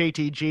hope for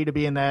JTG to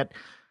be in that.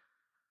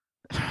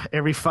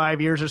 Every 5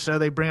 years or so,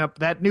 they bring up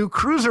that new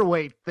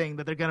cruiserweight thing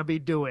that they're going to be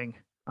doing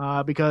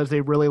because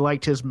they really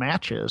liked his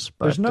matches.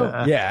 But,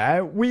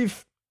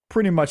 we've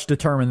pretty much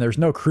determined there's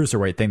no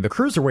cruiserweight thing. The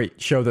cruiserweight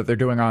show that they're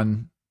doing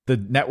on the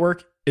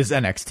network is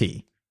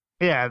NXT.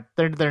 Yeah,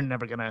 they're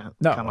never going to.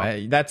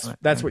 No,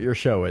 that's what your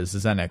show is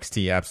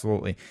NXT.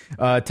 Absolutely.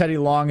 Teddy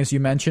Long, as you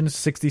mentioned,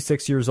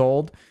 66 years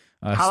old.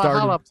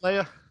 Holla,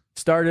 playa.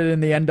 Started in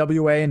the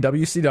NWA and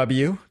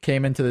WCW,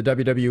 came into the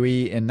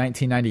WWE in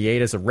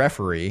 1998 as a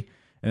referee,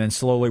 and then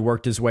slowly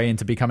worked his way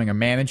into becoming a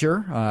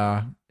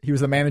manager. He was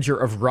the manager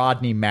of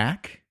Rodney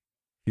Mack,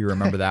 if you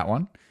remember that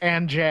one.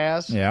 And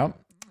Jazz. Yeah.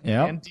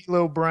 And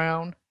D'Lo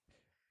Brown.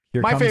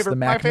 My favorite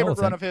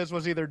run of his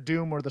was either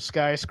Doom or the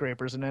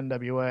Skyscrapers in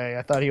NWA.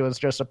 I thought he was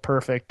just a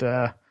perfect...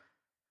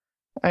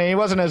 he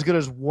wasn't as good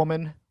as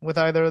Woman with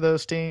either of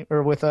those teams,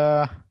 or with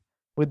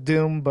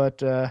Doom,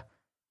 but...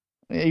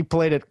 he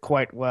played it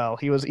quite well.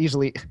 He was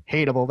easily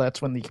hateable. That's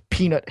when the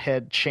Peanut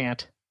Head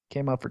chant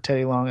came up for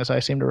Teddy Long, as I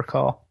seem to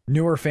recall.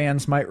 Newer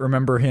fans might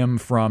remember him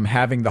from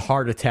having the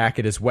heart attack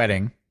at his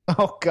wedding.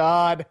 Oh,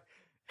 God.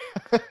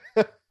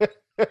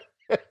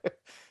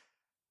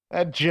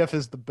 That GIF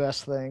is the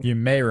best thing. You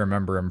may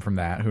remember him from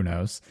that. Who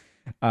knows?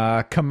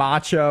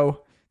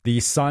 Camacho, the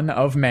son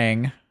of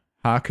Meng,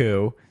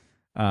 Haku.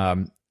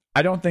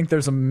 I don't think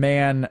there's a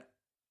man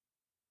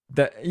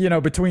that,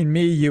 between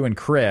me, you, and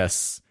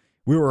Chris...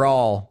 We were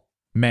all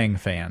Meng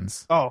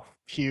fans. Oh,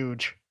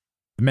 huge.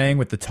 Meng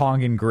with the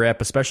Tongan grip,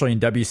 especially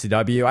in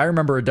WCW. I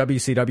remember a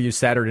WCW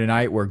Saturday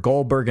night where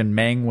Goldberg and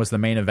Meng was the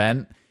main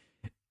event,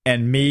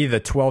 and me,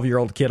 the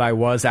 12-year-old kid I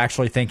was,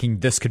 actually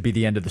thinking this could be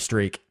the end of the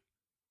streak.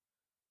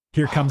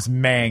 Here comes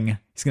Meng.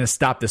 He's going to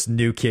stop this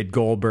new kid,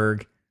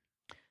 Goldberg.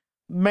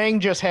 Meng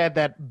just had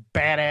that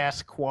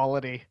badass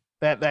quality,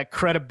 that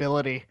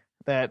credibility,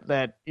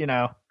 that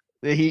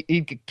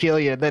he could kill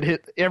you.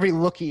 Every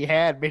look he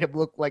had made him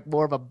look like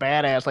more of a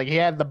badass. Like he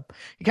kind of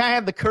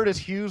had the Curtis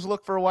Hughes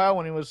look for a while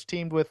when he was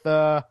teamed with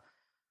who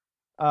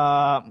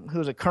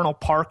was it, Colonel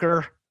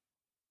Parker,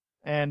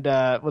 and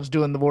was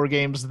doing the War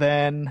Games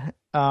then.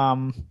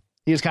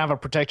 He was kind of a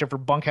protector for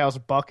Bunkhouse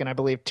Buck and I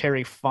believe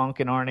Terry Funk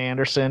and Arn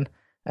Anderson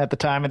at the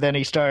time, and then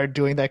he started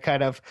doing that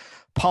kind of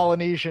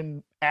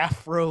Polynesian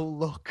afro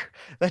look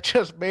that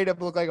just made him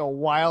look like a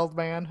wild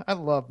man. I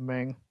love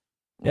Meng.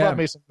 Yeah, love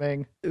me some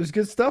Meng. It was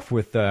good stuff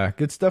with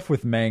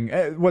Meng.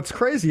 What's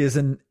crazy is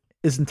in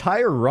his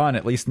entire run,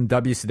 at least in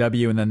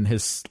WCW, and then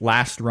his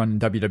last run in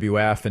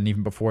WWF, and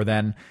even before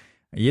then,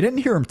 you didn't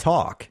hear him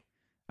talk.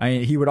 I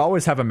mean, he would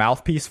always have a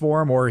mouthpiece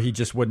for him, or he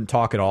just wouldn't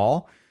talk at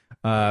all.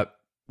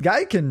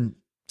 Guy can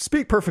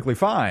speak perfectly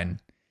fine,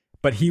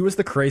 but he was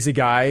the crazy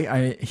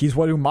guy. He's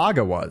what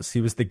Umaga was.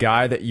 He was the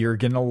guy that you're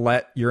going to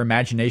let your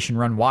imagination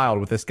run wild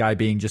with, this guy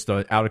being just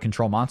an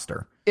out-of-control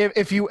monster.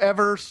 If you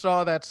ever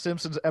saw that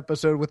Simpsons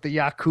episode with the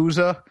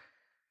Yakuza,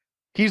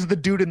 he's the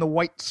dude in the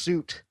white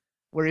suit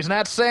where he's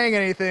not saying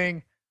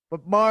anything,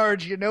 but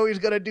Marge, he's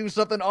going to do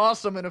something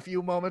awesome in a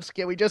few moments.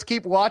 Can we just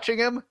keep watching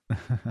him?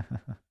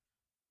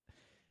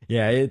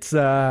 Yeah, it's,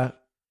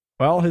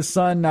 his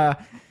son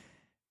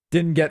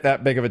didn't get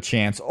that big of a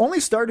chance. Only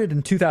started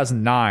in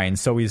 2009,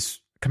 so he's,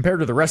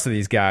 compared to the rest of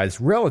these guys,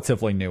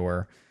 relatively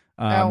newer.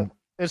 Now,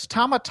 is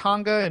Tama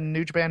Tonga in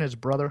New Japan his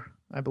brother?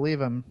 I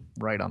believe I'm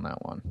right on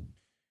that one.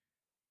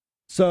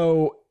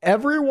 So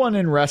everyone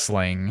in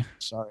wrestling,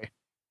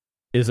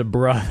 is a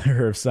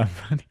brother of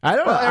somebody. I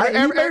don't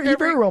know. He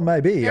very well may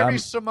be. Every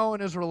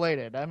Samoan is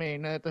related. I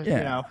mean,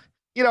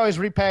 you'd always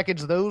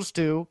repackage those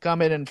two,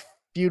 come in and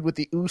feud with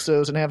the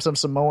Usos, and have some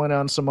Samoan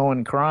on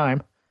Samoan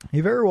crime.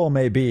 He very well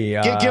may be.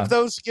 Give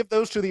those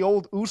to the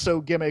old Uso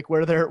gimmick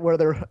where they're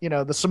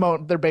the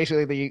Samoan. They're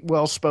basically the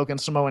well-spoken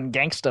Samoan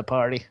gangsta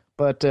party.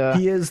 But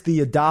he is the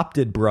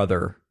adopted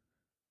brother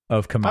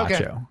of Camacho.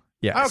 Okay.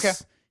 Yes. Okay.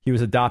 He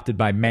was adopted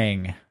by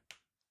Meng,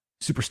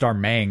 Superstar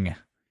Meng,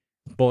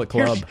 Bullet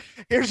Club.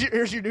 Here's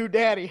your new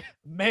daddy,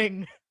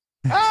 Meng.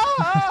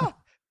 Ah!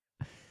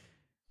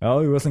 Well,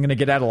 he wasn't going to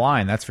get out of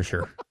line, that's for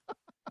sure.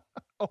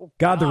 Oh,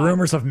 God, the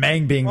rumors of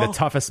Meng being the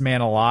toughest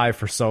man alive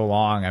for so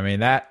long. I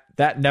mean, that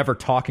never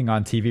talking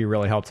on TV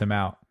really helped him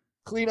out.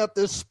 Clean up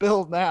this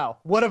spill now.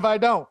 What if I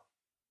don't?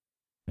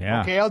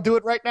 Yeah. Okay, I'll do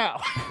it right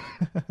now.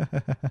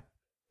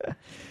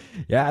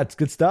 Yeah, it's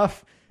good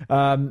stuff.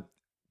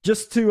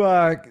 Just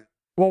to,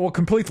 we'll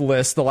complete the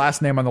list. The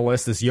last name on the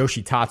list is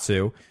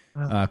Yoshitatsu.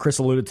 Chris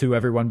alluded to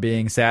everyone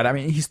being sad. I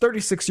mean, he's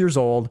 36 years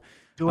old.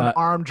 Doing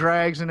arm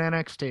drags in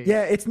NXT.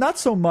 Yeah, it's not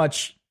so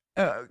much...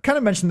 kind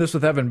of mentioned this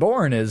with Evan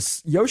Bourne,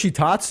 is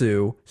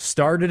Yoshitatsu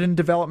started in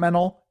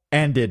developmental,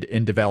 ended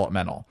in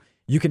developmental.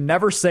 You can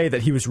never say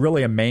that he was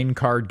really a main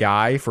card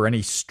guy for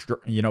any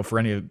for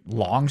any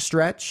long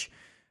stretch.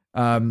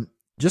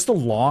 Just a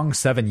long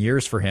 7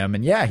 years for him.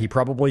 And yeah, he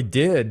probably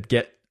did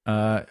get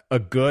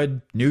a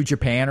good New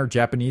Japan or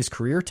Japanese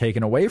career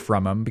taken away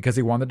from him because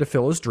he wanted to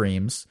fill his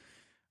dreams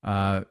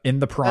in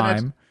the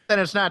prime. Then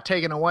it's not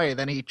taken away.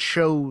 Then he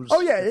chose. Oh,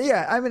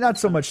 yeah. I mean, not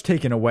so much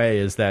taken away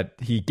as that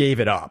he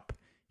gave it up.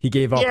 He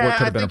gave up what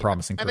could have been a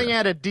promising career. I think he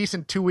had a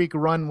decent 2-week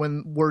run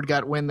when word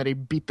got wind that he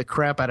beat the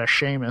crap out of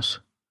Sheamus.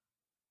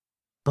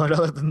 But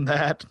other than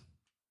that,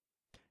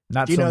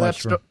 not so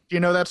much. Do you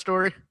know that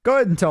story? Go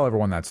ahead and tell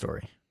everyone that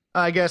story.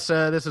 I guess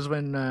this is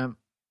when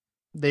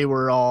they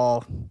were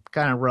all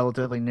kind of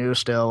relatively new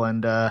still,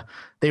 and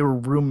they were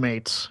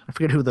roommates. I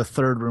forget who the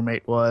third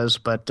roommate was,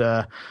 but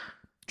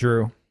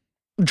Drew.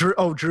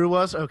 Drew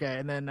was? Okay.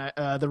 And then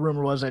the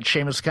rumor was that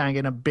Sheamus was kind of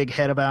getting a big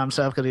head about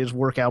himself because he was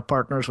workout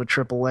partners with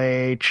Triple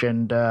H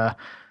and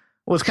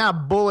was kind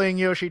of bullying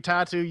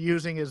Yoshitatsu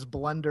using his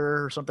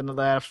blender or something to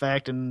that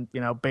effect. And,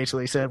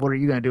 basically said, what are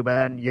you going to do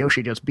about it? And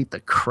Yoshi just beat the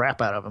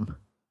crap out of him.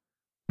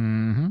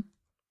 Mm-hmm.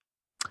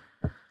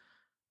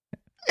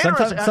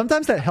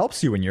 Sometimes that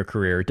helps you in your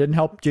career. It didn't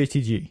help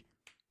JTG.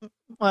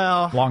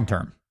 Well, long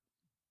term.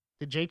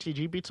 Did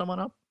JTG beat someone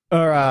up?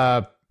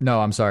 Or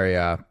no, I'm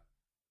sorry,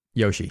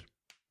 Yoshi.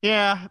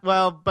 Yeah,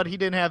 well, but he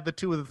didn't have the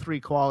 2 of the 3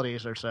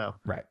 qualities or so.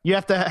 Right. You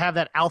have to have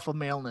that alpha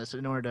maleness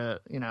in order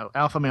to,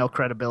 alpha male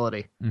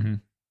credibility. Mm-hmm.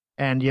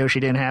 And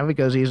Yoshi didn't have it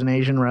because he's an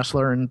Asian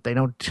wrestler, and they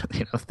don't,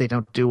 they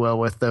don't do well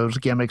with those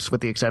gimmicks,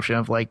 with the exception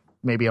of like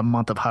maybe a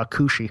month of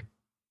Hakushi.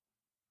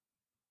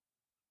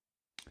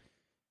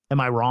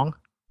 Am I wrong?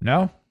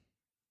 No.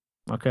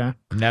 Okay.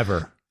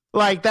 Never.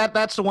 Like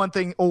that's the one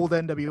thing old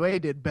NWA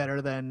did better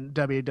than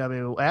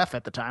WWF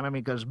at the time. I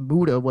mean, because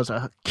Muta was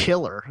a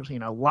killer.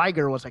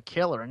 Liger was a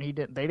killer, and they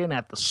didn't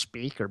have to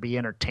speak or be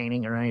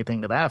entertaining or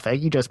anything to that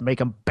effect. You just make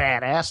them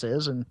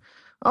badasses, and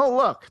oh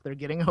look, they're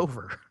getting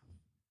over.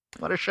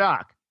 What a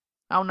shock!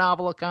 How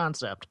novel a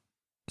concept.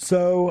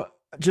 So,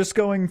 just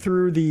going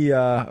through the,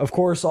 of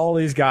course, all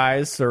these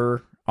guys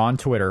are on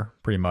Twitter,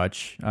 pretty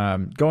much.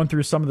 Going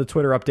through some of the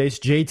Twitter updates,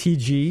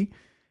 JTG.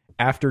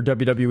 After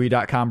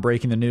WWE.com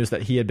breaking the news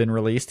that he had been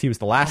released, he was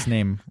the last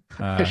name.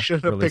 I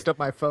should have picked up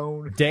my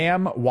phone.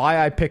 Damn,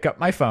 why I pick up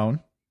my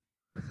phone.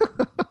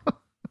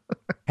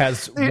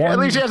 At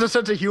least he has a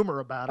sense of humor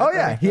about it. Oh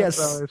yeah, he has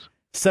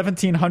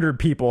 1,700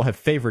 people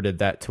have favorited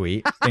that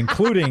tweet,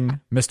 including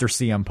Mr.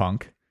 CM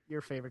Punk,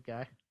 your favorite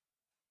guy.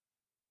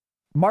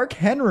 Mark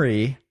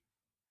Henry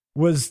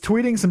was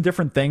tweeting some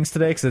different things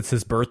today because it's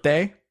his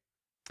birthday.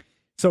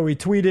 So he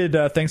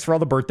tweeted, thanks for all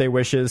the birthday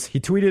wishes. He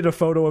tweeted a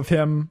photo of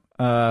him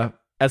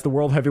as the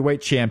World Heavyweight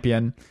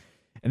Champion.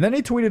 And then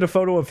he tweeted a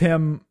photo of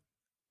him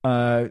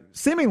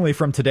seemingly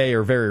from today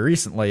or very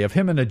recently of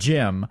him in a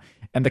gym.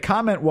 And the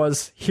comment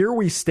was, here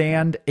we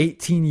stand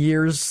 18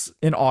 years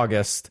in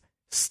August,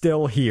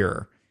 still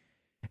here.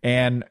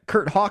 And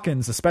Curt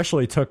Hawkins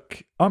especially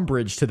took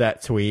umbrage to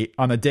that tweet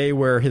on a day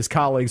where his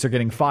colleagues are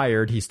getting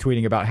fired. He's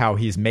tweeting about how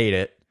he's made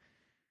it.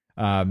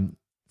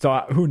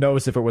 So who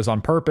knows if it was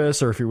on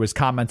purpose or if he was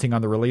commenting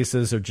on the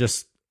releases or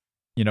just,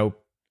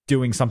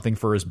 doing something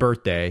for his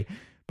birthday.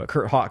 But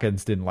Curt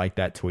Hawkins didn't like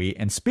that tweet.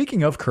 And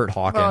speaking of Curt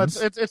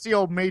Hawkins, it's the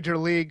old major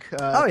league.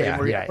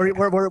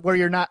 Where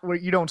you're not, where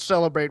you don't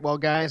celebrate while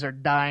guys are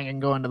dying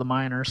and going to the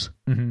minors.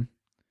 Mm-hmm.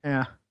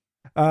 Yeah.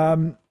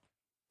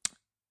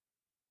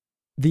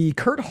 The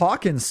Curt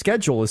Hawkins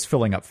schedule is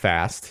filling up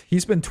fast.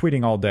 He's been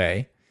tweeting all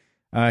day.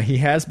 He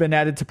has been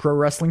added to Pro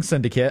Wrestling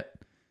Syndicate.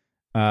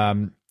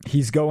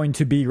 He's going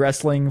to be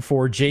wrestling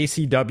for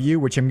JCW,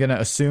 which I'm going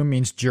to assume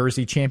means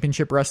Jersey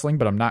Championship Wrestling,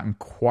 but I'm not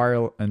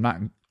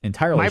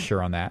entirely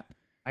sure on that.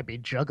 Might be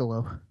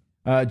Juggalo.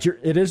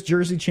 It is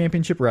Jersey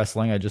Championship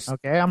Wrestling. I just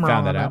I'm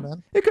found that out.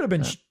 Man. It could have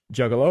been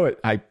Juggalo.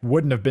 I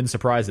wouldn't have been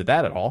surprised at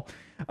that at all.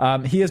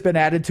 He has been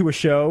added to a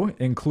show,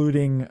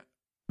 including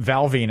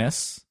Val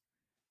Venus.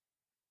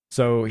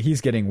 So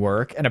he's getting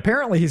work. And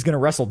apparently he's going to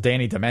wrestle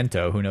Danny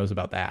Demento. Who knows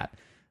about that?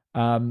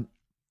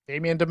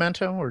 Damian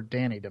Demento or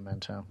Danny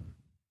Demento?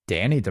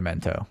 Danny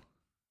Demento.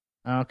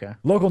 Oh, okay.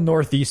 Local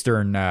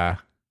Northeastern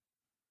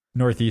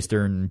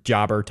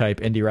jobber type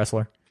indie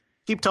wrestler.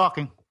 Keep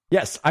talking.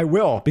 Yes, I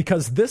will,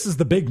 because this is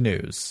the big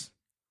news.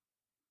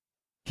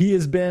 He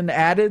has been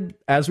added,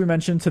 as we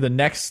mentioned, to the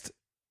next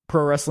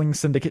Pro Wrestling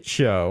Syndicate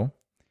show.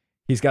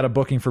 He's got a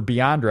booking for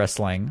Beyond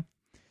Wrestling,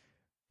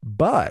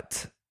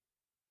 but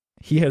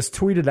he has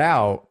tweeted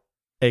out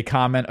a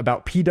comment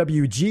about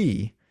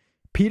PWG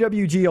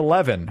PWG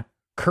 11,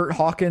 Kurt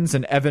Hawkins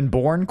and Evan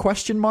Bourne, ?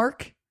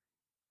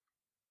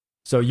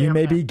 So you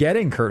may be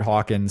getting Kurt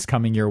Hawkins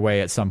coming your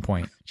way at some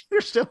point.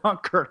 You're still on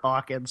Kurt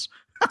Hawkins.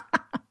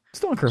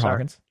 Still on Kurt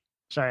Hawkins.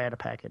 Sorry, I had a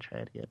package I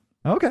had to get.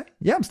 Okay.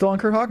 Yeah, I'm still on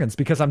Kurt Hawkins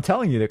because I'm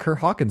telling you that Kurt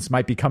Hawkins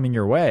might be coming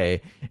your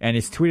way, and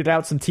he's tweeted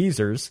out some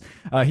teasers.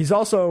 He's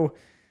also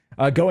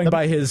going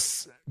by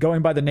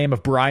the name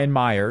of Brian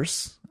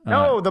Myers.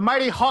 No, the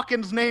mighty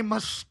Hawkins name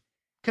must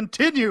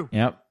continue.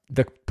 Yep.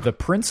 The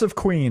Prince of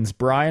Queens,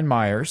 Brian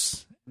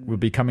Myers, will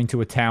be coming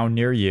to a town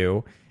near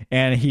you,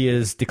 and he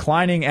is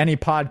declining any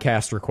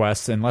podcast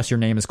requests unless your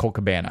name is Colt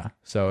Cabana.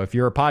 So if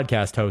you're a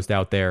podcast host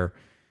out there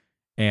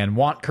and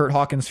want Kurt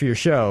Hawkins for your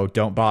show,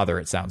 don't bother,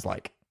 it sounds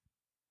like.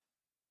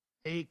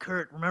 Hey,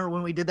 Kurt, remember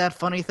when we did that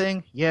funny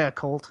thing? Yeah,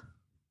 Colt.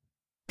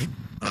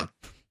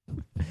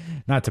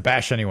 Not to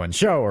bash anyone's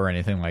show or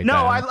anything like that.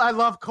 No, I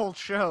love Colt's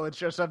show. It's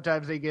just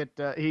sometimes they get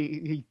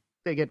they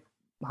get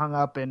hung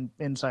up in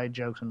inside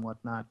jokes and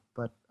whatnot.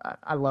 But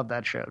I love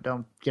that show.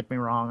 Don't get me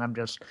wrong. I'm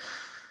just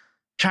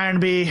trying to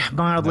be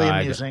mildly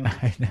amusing.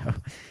 I know.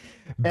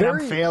 And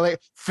I'm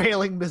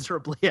failing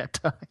miserably at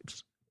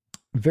times.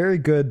 Very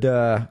good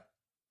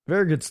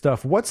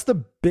stuff. What's the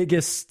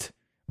biggest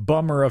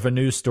bummer of a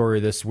news story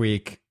this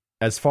week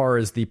as far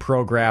as the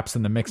pro graps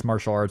and the mixed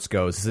martial arts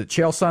goes? Is it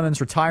Chael Sonnen's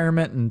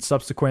retirement and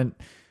subsequent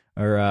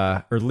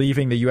or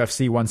leaving the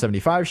UFC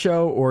 175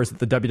 show, or is it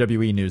the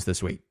WWE news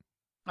this week?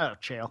 Oh,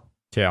 Chael.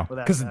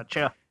 Because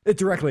Chael. It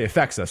directly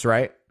affects us,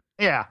 right?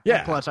 Yeah.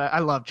 Plus, I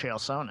love Chael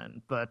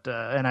Sonnen, but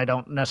and I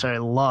don't necessarily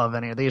love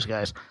any of these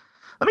guys.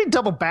 Let me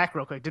double back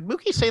real quick. Did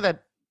Mookie say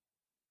that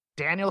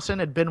Danielson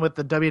had been with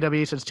the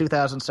WWE since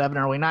 2007?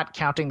 Are we not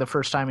counting the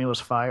first time he was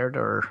fired,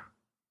 or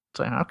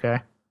saying okay?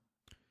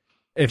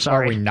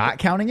 Are we not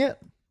counting it?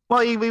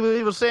 Well, he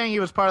was saying he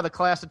was part of the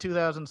class of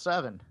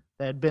 2007.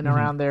 That had been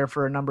around there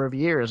for a number of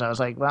years. I was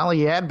like, well,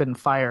 he had been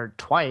fired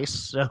twice,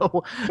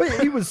 so. But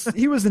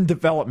he was in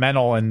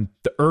developmental in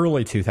the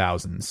early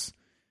 2000s.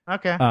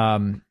 Okay.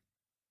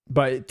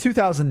 But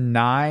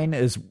 2009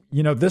 is,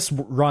 this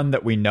run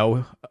that we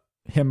know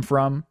him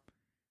from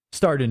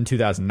started in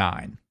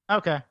 2009.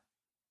 Okay.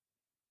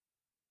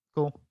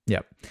 Cool.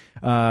 Yep.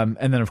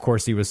 And then of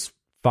course he was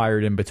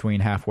fired in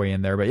between halfway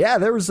in there. But yeah,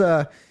 there was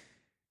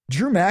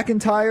Drew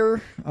McIntyre,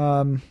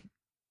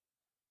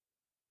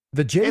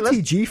 the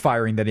JTG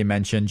firing that he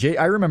mentioned.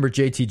 I remember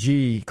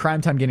JTG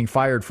Crime Time getting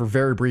fired for a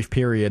very brief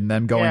period and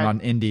then going on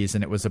indies,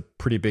 and it was a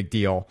pretty big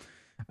deal.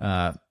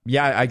 I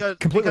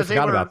completely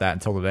forgot about that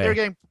until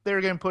today. They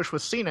were getting pushed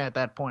with Cena at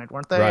that point,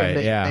 weren't they?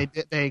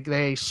 Right.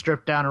 They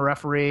stripped down a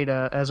referee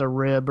as a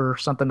rib or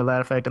something to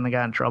that effect, and they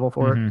got in trouble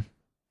for it.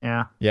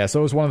 Yeah. Yeah. So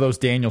it was one of those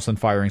Danielson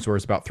firings where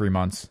it's about 3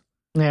 months.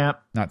 Yeah.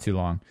 Not too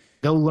long.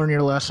 Go learn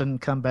your lesson,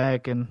 come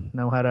back, and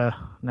know how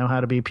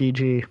to be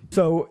PG.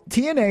 So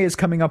TNA is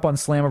coming up on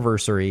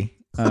Slammiversary.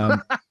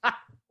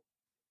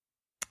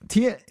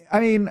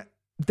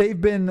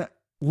 They've been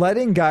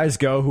letting guys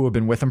go who have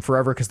been with them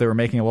forever because they were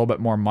making a little bit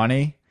more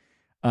money.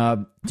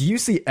 Do you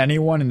see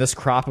anyone in this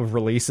crop of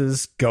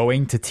releases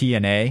going to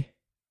TNA?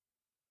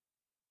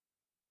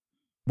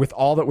 With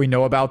all that we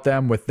know about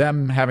them, with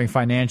them having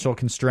financial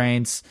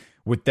constraints,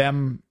 with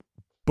them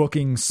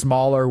booking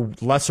smaller,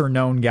 lesser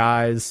known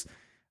guys.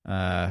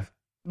 New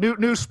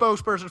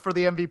spokesperson for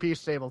the MVP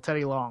stable,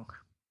 Teddy Long.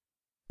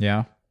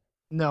 Yeah.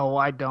 No,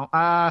 I don't.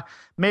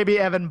 Maybe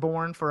Evan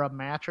Bourne for a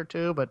match or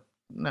two, but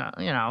no,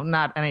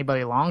 not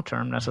anybody long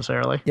term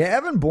necessarily. Yeah,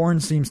 Evan Bourne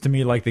seems to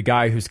me like the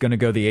guy who's going to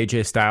go the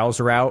AJ Styles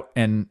route,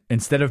 and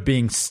instead of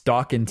being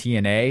stuck in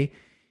TNA,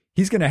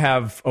 he's going to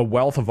have a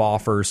wealth of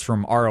offers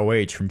from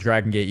ROH, from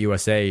Dragon Gate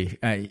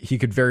USA. He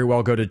could very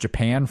well go to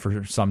Japan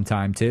for some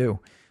time too.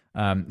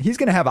 He's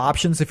going to have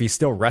options if he's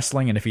still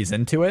wrestling and if he's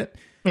into it.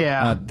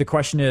 Yeah. The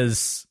question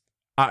is,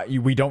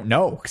 we don't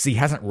know because he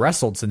hasn't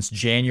wrestled since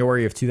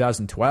January of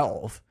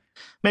 2012.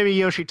 Maybe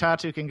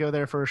Yoshitatsu can go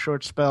there for a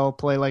short spell,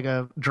 play like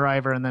a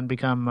driver, and then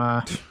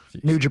become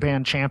New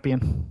Japan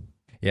champion.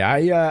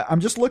 Yeah, I'm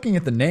just looking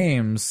at the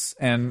names,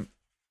 and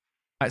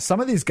some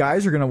of these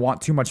guys are going to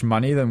want too much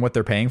money than what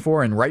they're paying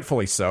for, and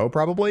rightfully so,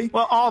 probably.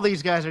 Well, all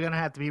these guys are going to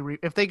have to be,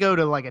 if they go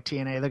to like a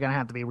TNA, they're going to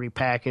have to be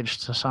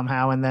repackaged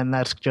somehow, and then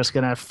that's just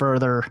going to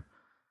further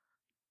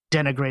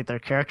denigrate their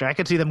character. I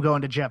could see them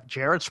going to Jeff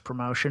Jarrett's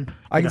promotion.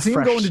 I can see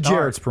them going to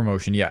Jarrett's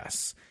promotion,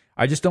 yes.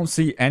 I just don't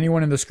see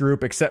anyone in this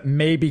group except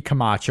maybe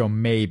Camacho,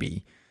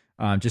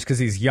 just because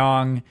he's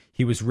young.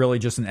 He was really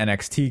just an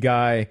NXT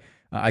guy.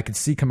 I could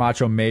see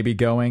Camacho maybe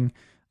going.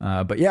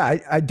 But yeah,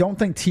 I don't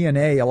think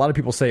TNA, a lot of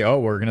people say,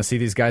 we're going to see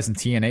these guys in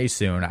TNA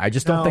soon. I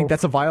just don't think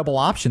that's a viable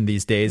option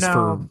these days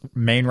for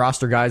main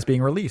roster guys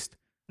being released.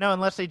 No,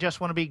 unless they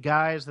just want to be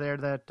guys there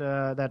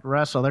that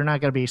wrestle. They're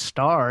not going to be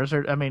stars.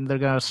 They're going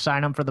to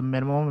sign them for the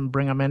minimum and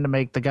bring them in to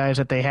make the guys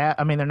that they have.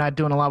 I mean, they're not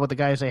doing a lot with the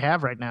guys they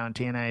have right now in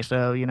TNA.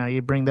 So,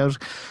 you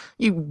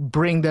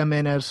bring them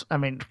in as,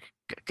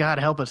 God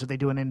help us if they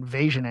do an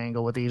invasion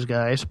angle with these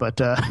guys.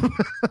 But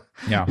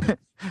yeah,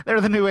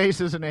 they're the new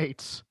aces and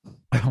eights.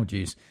 Oh,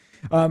 geez.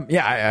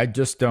 I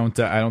just don't.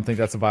 I don't think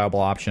that's a viable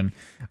option.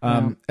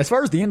 As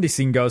far as the indie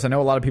scene goes, I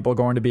know a lot of people are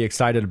going to be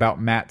excited about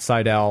Matt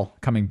Sydal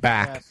coming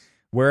back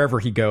wherever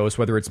he goes,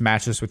 whether it's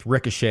matches with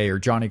Ricochet or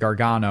Johnny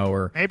Gargano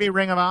or maybe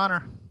Ring of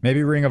Honor.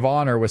 Maybe Ring of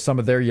Honor with some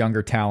of their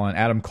younger talent,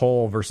 Adam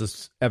Cole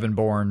versus Evan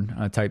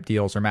Bourne type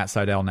deals, or Matt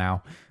Sydal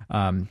now.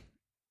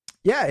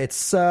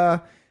 It's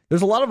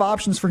there's a lot of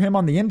options for him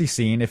on the indie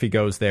scene if he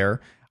goes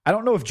there. I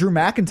don't know if Drew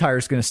McIntyre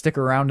is going to stick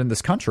around in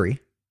this country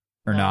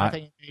or not. I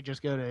think he may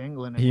just go to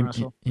England and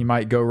wrestle. He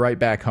might go right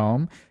back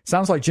home.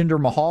 Sounds like Jinder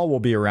Mahal will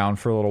be around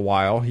for a little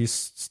while. He's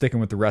sticking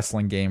with the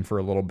wrestling game for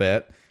a little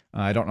bit.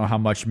 I don't know how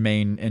much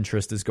main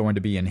interest is going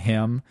to be in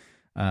him.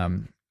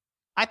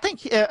 I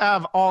think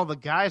of all the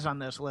guys on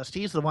this list,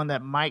 he's the one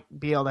that might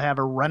be able to have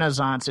a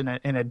renaissance in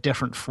a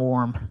different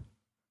form,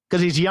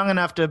 because he's young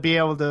enough to be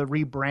able to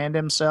rebrand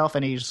himself,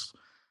 and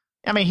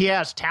he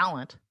has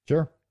talent.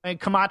 Sure.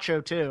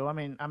 Camacho too.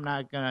 I'm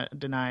not gonna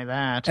deny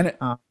that. And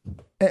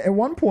at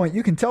one point,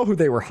 you can tell who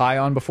they were high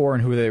on before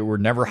and who they were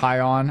never high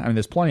on.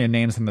 There's plenty of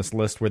names on this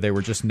list where they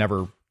were just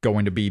never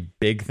going to be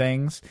big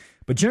things.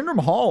 But Jinder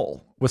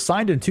Mahal was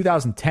signed in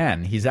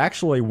 2010. He's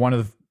actually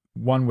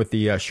one with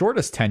the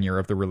shortest tenure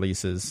of the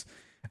releases.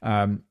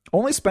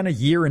 Only spent a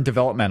year in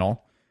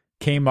developmental.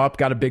 Came up,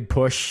 got a big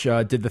push,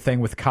 did the thing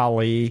with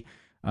Khali.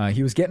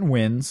 He was getting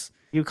wins.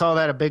 You call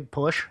that a big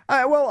push?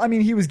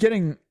 He was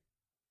getting...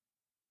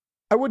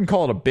 I wouldn't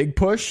call it a big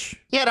push.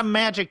 He had a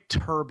magic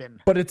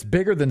turban. But it's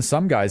bigger than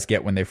some guys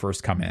get when they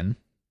first come in.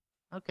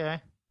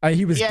 Okay.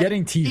 He was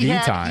getting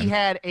TV time. He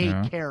had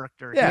a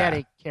character. Yeah, he had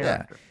a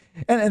character.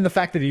 Yeah. And the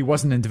fact that he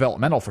wasn't in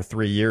developmental for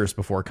 3 years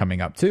before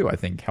coming up, too, I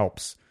think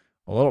helps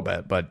a little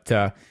bit. But,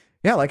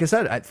 like I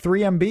said, at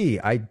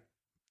 3MB,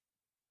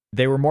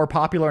 they were more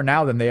popular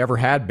now than they ever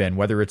had been,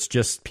 whether it's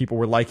just people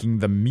were liking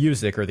the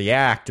music or the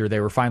act, or they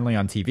were finally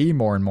on TV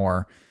more and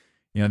more.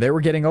 They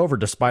were getting over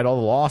despite all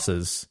the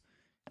losses.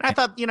 And I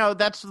thought,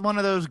 that's one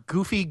of those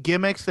goofy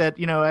gimmicks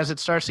that, as it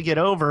starts to get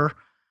over,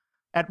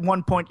 at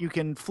one point you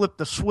can flip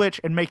the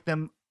switch and make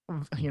them,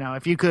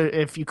 if you could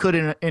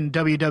in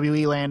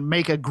WWE land,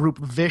 make a group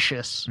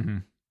vicious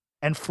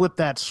and flip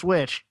that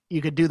switch,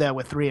 you could do that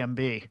with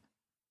 3MB.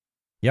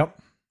 Yep.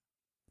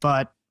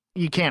 But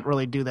you can't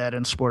really do that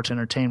in sports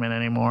entertainment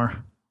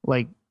anymore.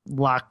 Like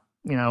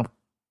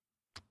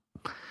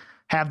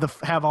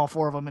have all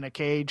four of them in a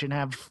cage and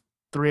have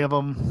three of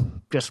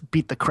them just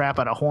beat the crap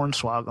out of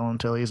Hornswoggle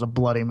until he's a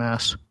bloody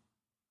mess.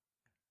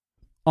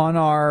 On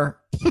our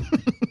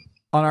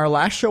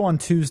last show on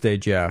Tuesday,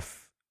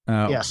 Jeff,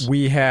 yes,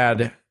 we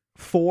had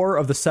 4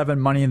 of the 7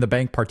 Money in the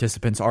Bank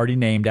participants already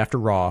named after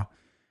Raw.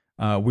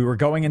 We were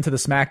going into the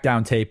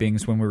SmackDown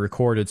tapings when we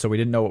recorded, so we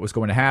didn't know what was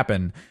going to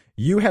happen.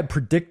 You had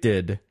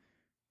predicted,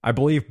 I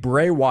believe,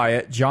 Bray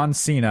Wyatt, John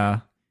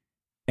Cena,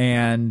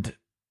 and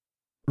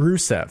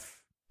Rusev.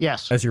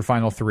 Yes. As your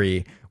final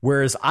 3.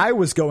 Whereas I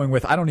was going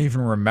with, I don't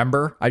even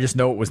remember. I just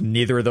know it was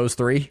neither of those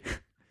 3.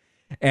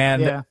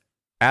 And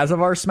as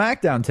of our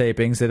SmackDown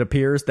tapings, it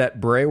appears that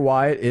Bray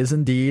Wyatt is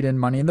indeed in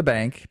Money in the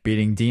Bank,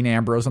 beating Dean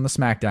Ambrose on the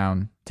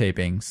SmackDown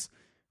tapings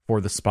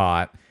for the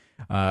spot.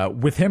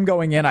 With him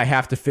going in, I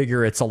have to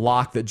figure it's a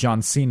lock that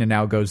John Cena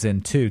now goes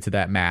in to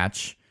that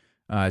match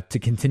to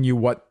continue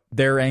what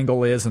their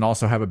angle is and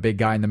also have a big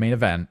guy in the main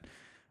event.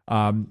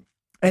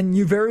 And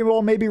you very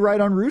well may be right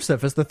on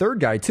Rusev as the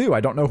third guy, too.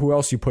 I don't know who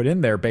else you put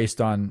in there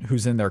based on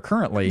who's in there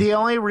currently. The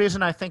only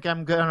reason I think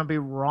I'm going to be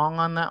wrong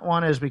on that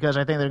one is because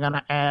I think they're going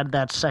to add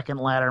that second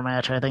ladder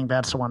match. I think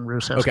that's the one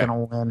Rusev's going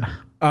to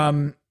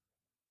win.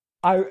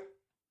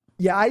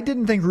 I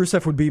didn't think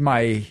Rusev would be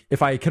my...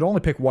 If I could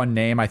only pick one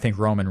name, I think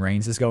Roman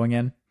Reigns is going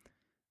in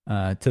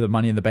to the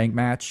Money in the Bank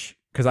match.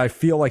 Because I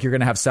feel like you're going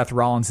to have Seth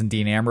Rollins and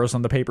Dean Ambrose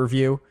on the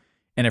pay-per-view.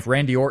 And if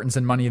Randy Orton's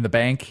in Money in the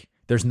Bank...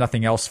 There's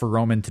nothing else for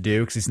Roman to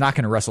do because he's not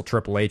going to wrestle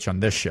Triple H on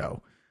this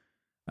show.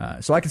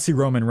 So I can see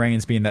Roman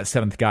Reigns being that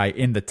 7th guy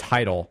in the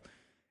title,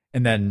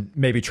 and then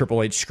maybe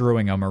Triple H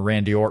screwing him, or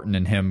Randy Orton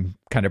and him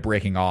kind of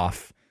breaking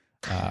off.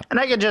 And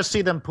I could just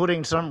see them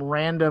putting some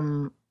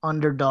random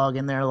underdog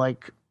in there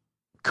like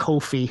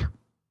Kofi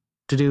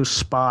to do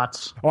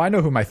spots. Oh, I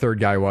know who my third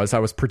guy was. I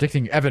was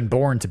predicting Evan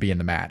Bourne to be in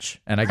the match,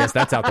 and I guess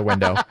that's out the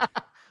window.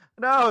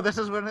 No, this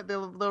is when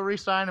they'll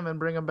re-sign him and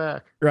bring him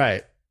back.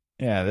 Right.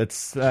 Yeah,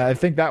 that's. I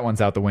think that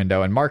one's out the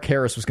window. And Mark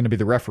Harris was going to be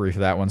the referee for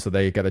that one, so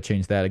they got to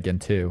change that again,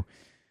 too.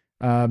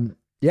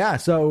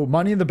 So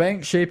Money in the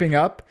Bank shaping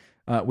up.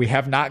 We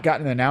have not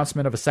gotten an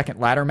announcement of a second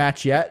ladder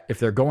match yet. If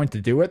they're going to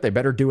do it, they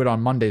better do it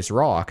on Monday's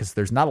Raw, because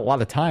there's not a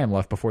lot of time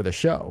left before the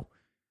show.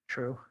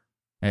 True.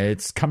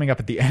 It's coming up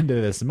at the end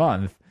of this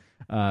month,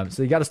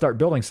 so you got to start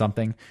building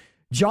something.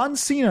 John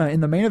Cena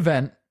in the main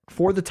event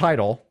for the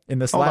title in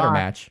this ladder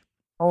match.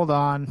 Hold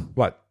on.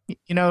 What?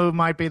 You know who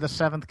might be the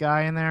 7th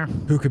guy in there?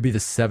 Who could be the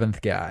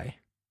 7th guy?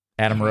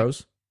 Adam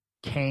Rose?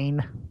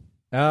 Kane.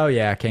 Oh,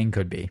 yeah, Kane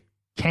could be.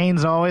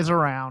 Kane's always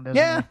around, isn't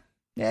he?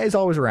 Yeah, he's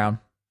always around.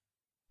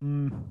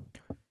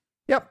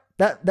 Yep,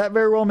 that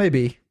very well may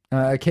be.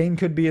 Kane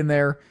could be in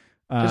there.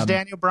 Because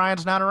Daniel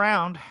Bryan's not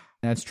around.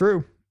 That's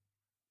true.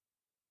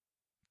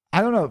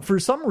 I don't know. For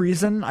some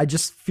reason, I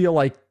just feel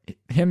like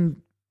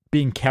him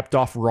being kept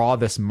off Raw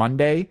this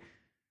Monday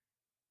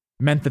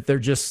meant that they're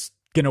just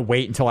going to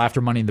wait until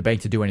after Money in the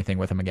Bank to do anything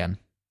with him again.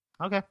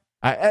 Okay.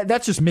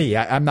 That's just me.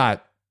 I'm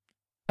not.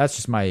 That's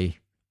just my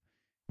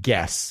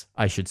guess,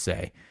 I should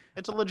say.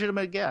 It's a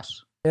legitimate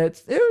guess.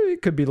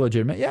 It could be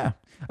legitimate, yeah.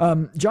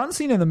 John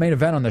Cena in the main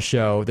event on the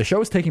show. The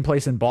show is taking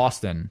place in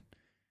Boston.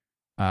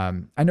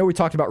 I know we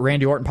talked about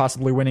Randy Orton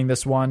possibly winning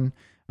this one.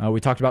 We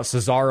talked about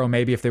Cesaro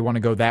maybe if they want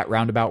to go that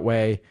roundabout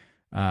way.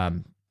 I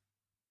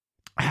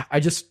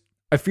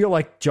feel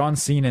like John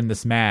Cena in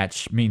this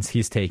match means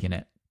he's taking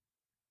it.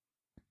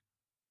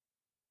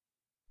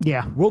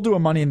 Yeah. We'll do a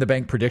Money in the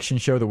Bank prediction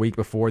show the week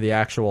before the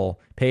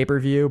actual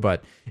pay-per-view,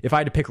 but if I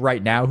had to pick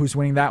right now who's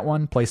winning that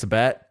one, place a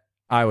bet,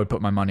 I would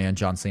put my money on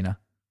John Cena.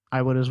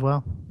 I would as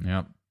well.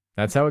 Yep.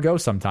 That's how it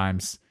goes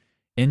sometimes.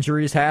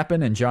 Injuries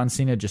happen, and John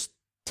Cena just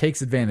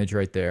takes advantage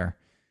right there.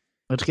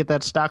 Let's get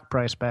that stock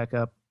price back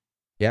up.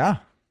 Yeah,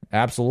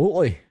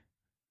 absolutely.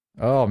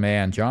 Oh,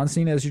 man. John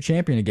Cena is your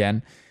champion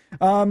again.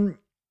 I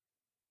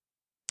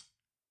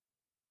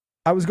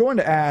was going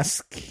to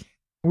ask...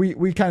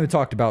 We kind of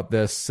talked about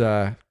this,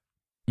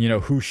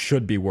 who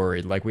should be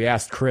worried. Like, we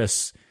asked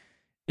Chris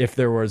if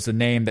there was a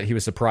name that he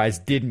was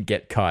surprised didn't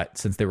get cut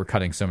since they were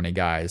cutting so many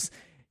guys.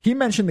 He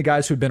mentioned the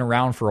guys who'd been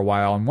around for a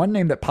while, and one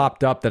name that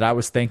popped up that I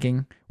was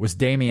thinking was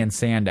Damian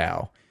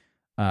Sandow,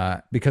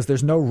 because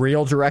there's no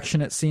real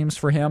direction, it seems,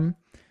 for him.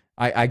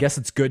 I guess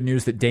it's good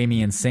news that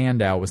Damian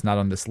Sandow was not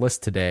on this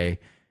list today.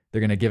 They're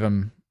going to give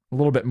him a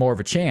little bit more of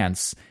a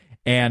chance.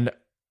 And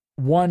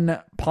one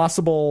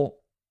possible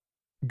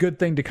good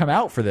thing to come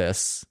out for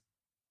this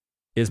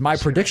is my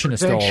prediction is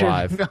still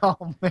alive.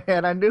 Oh,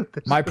 man, I knew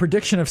this. My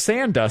prediction of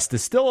Sandust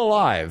is still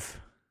alive.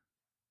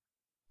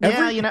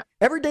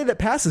 Every day that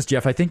passes,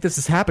 Jeff, I think this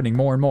is happening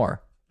more and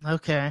more.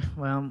 Okay,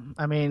 well,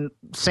 I mean,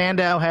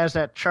 Sandow has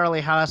that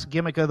Charlie Haas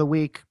gimmick of the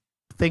week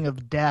thing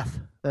of death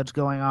that's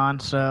going on,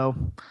 so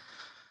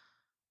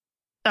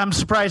I'm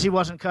surprised he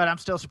wasn't cut. I'm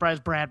still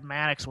surprised Brad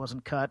Maddox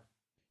wasn't cut.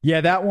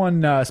 Yeah, that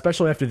one,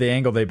 especially after the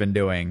angle they've been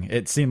doing,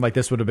 it seemed like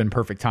this would have been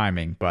perfect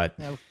timing, but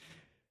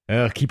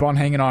keep on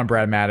hanging on,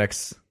 Brad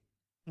Maddox.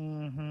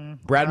 Mm-hmm.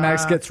 Brad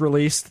Maddox gets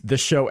released,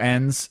 this show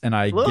ends, and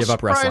I give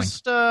up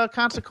wrestling.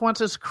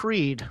 Consequences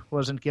Creed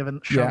wasn't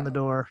shown the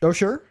door. Oh,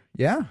 sure.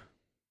 Yeah.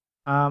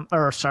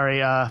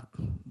 Xavier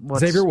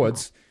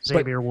Woods.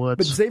 Xavier Woods.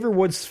 But Xavier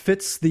Woods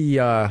fits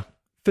the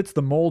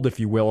mold, if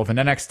you will, of an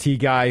NXT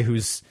guy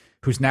who's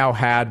now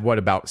had,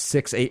 about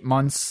 6-8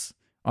 months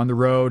on the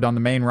road, on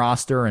the main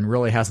roster, and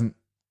really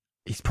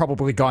he's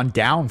probably gone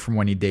down from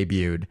when he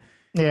debuted.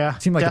 Yeah.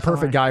 Seemed like the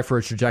perfect guy for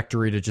a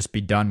trajectory to just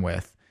be done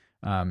with.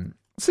 Let's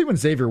see when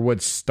Xavier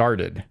Woods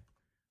started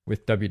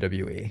with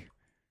WWE.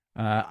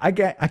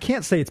 I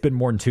can't say it's been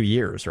more than 2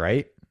 years,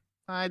 right?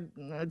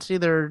 It's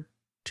either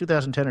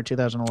 2010 or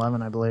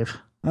 2011, I believe.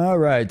 All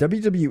right.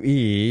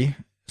 WWE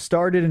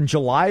started in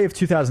July of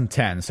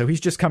 2010, so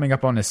he's just coming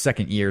up on his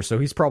second year, so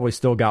he's probably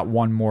still got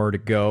one more to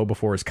go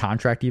before his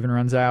contract even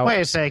runs out. Wait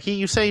a sec.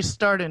 You say he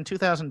started in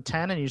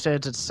 2010, and you said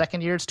it's its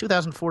second year? It's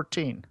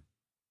 2014.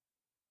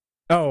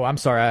 Oh, I'm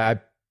sorry.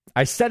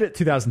 I said it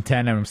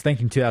 2010, and I was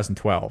thinking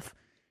 2012.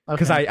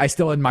 Because I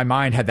still, in my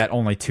mind, had that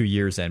only 2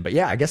 years in. But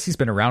yeah, I guess he's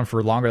been around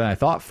for longer than I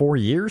thought. 4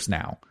 years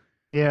now.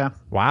 Yeah.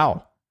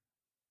 Wow.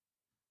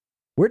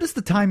 Where does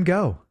the time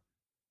go?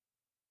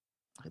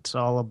 It's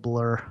all a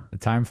blur. The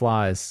time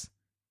flies.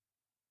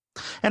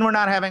 And we're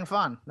not having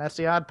fun. That's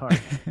the odd part.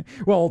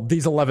 Well,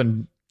 these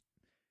 11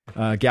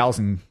 gals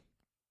and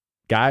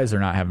guys are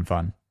not having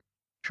fun.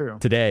 True.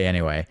 Today,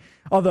 anyway.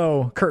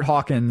 Although Kurt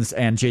Hawkins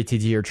and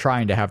JTG are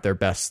trying to have their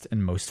best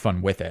and most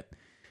fun with it.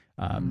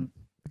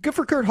 Good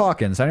for Kurt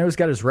Hawkins. I know he's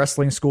got his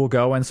wrestling school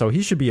going, so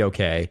he should be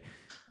okay.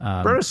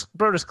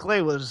 Brodus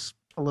Clay was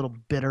a little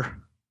bitter.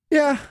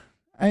 Yeah.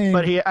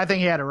 But I think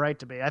he had a right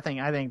to be. I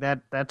think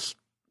that's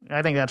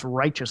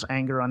righteous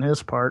anger on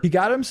his part. He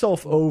got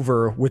himself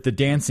over with the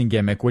dancing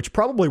gimmick, which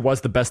probably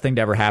was the best thing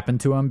to ever happen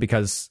to him,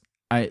 because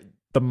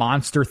the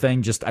monster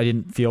thing I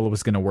didn't feel it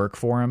was going to work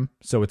for him.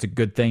 So it's a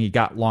good thing he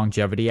got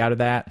longevity out of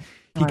that.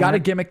 He got a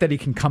gimmick that he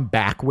can come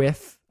back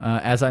with.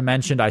 As I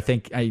mentioned, I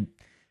think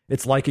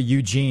it's like a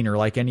Eugene or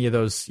like any of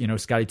those,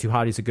 Scotty 2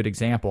 Hotty's a good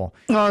example.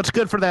 Well, it's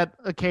good for that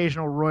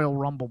occasional Royal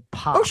Rumble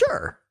pop. Oh,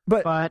 sure.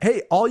 But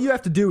hey, all you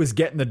have to do is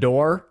get in the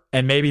door,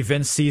 and maybe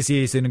Vince sees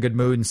he's in a good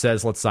mood and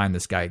says, let's sign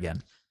this guy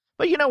again.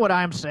 But you know what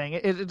I'm saying?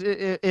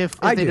 If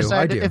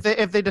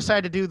they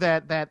decide to do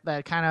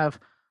that kind of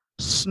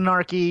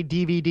snarky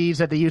DVDs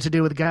that they used to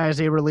do with guys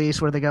they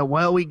release, where they go,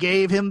 well, we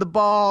gave him the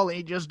ball,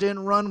 he just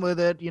didn't run with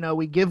it.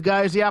 We give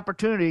guys the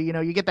opportunity.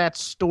 You get that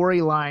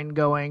storyline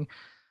going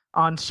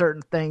on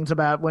certain things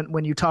about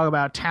when you talk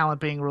about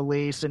talent being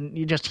released, and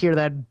you just hear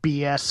that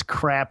BS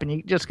crap, and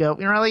you just go,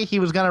 really? He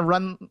was going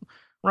to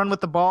run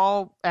with the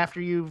ball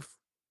after you've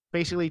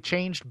basically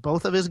changed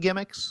both of his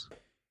gimmicks?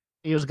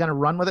 He was going to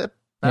run with it?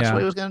 That's what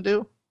he was going to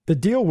do? The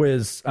deal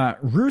was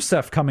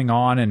Rusev coming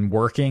on and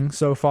working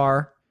so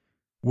far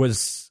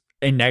was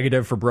a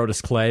negative for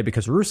Brodus Clay,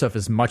 because Rusev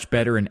is much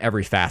better in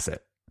every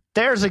facet.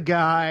 There's a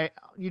guy,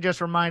 you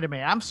just reminded me.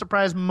 I'm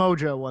surprised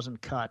Mojo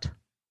wasn't cut.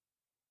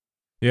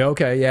 Yeah,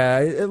 okay, yeah.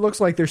 It looks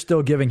like they're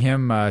still giving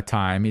him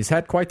time. He's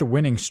had quite the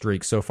winning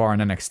streak so far in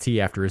NXT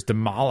after his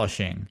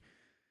demolishing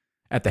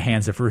at the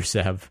hands of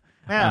Rusev.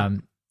 Yeah.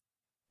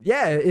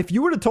 Yeah, if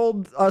you would have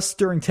told us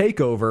during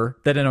TakeOver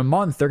that in a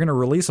month they're going to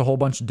release a whole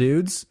bunch of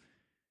dudes,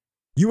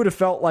 you would have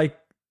felt like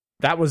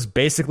that was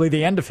basically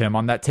the end of him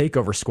on that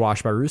TakeOver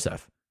squash by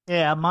Rusev.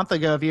 Yeah, a month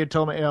ago, if you had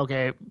told me,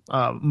 okay,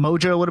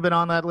 Mojo would have been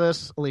on that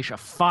list, Alicia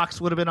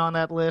Fox would have been on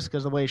that list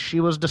because of the way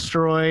she was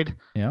destroyed.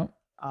 Yeah.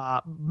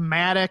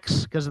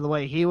 Maddox, because of the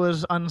way he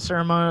was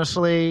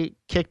unceremoniously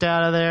kicked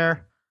out of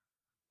there.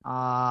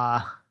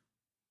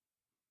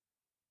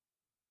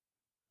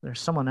 There's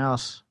someone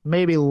else.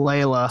 Maybe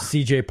Layla.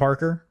 CJ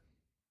Parker?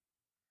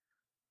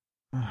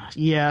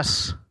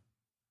 Yes.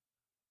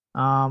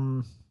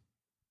 Yeah,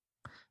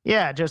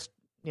 just,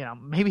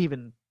 maybe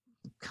even,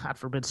 God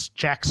forbid,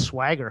 Jack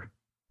Swagger.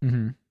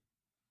 Mm-hmm.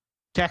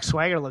 Jack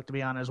Swagger looked to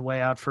be on his way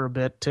out for a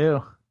bit,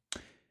 too.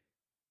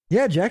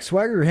 Yeah, Jack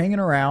Swagger hanging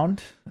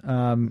around.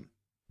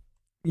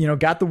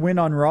 Got the win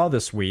on Raw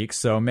this week,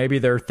 so maybe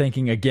they're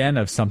thinking again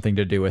of something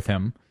to do with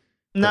him.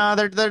 No,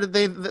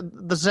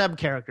 the Zeb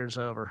character's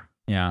over.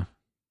 Yeah.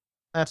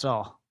 That's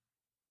all.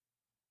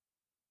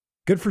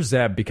 Good for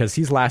Zeb, because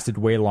he's lasted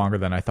way longer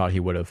than I thought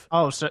he would have.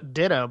 Oh, so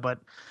ditto, but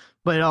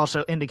it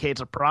also indicates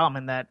a problem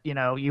in that,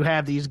 you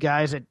have these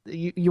guys that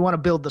you want to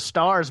build the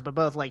stars, but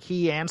both like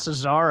he and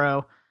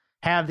Cesaro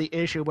have the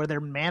issue where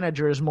their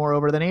manager is more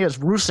over than he is.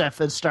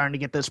 Rusev is starting to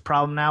get this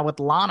problem now with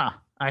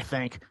Lana, I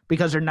think,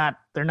 because they're not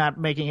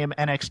making him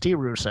NXT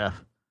Rusev.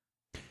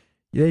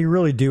 Yeah, you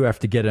really do have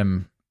to get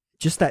him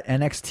just that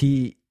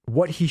NXT,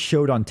 what he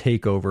showed on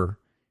TakeOver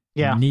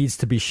needs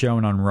to be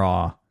shown on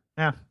Raw.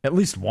 Yeah. At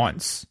least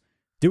once.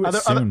 Do it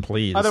soon,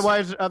 please.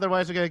 Otherwise they're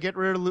going to get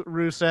rid of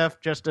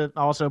Rusev just to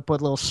also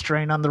put a little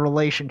strain on the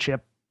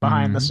relationship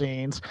behind the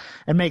scenes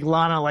and make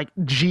Lana like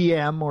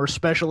GM or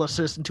special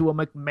assistant to a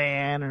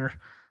McMahon or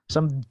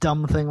some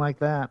dumb thing like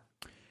that.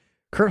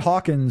 Kurt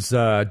Hawkins'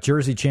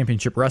 Jersey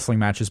Championship Wrestling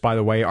matches, by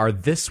the way, are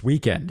this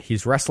weekend.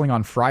 He's wrestling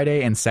on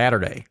Friday and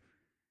Saturday.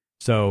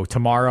 So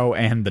tomorrow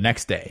and the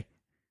next day.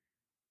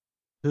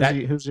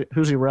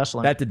 Who's he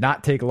wrestling? That did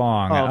not take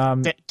long.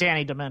 Oh,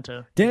 Danny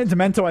Demento. Danny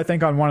Demento, I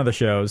think, on one of the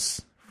shows,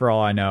 for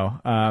all I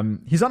know.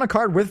 He's on a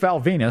card with Val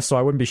Venus, so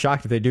I wouldn't be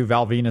shocked if they do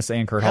Val Venus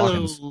and Kurt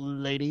Hawkins. Hello,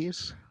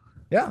 ladies.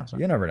 Yeah,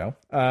 you never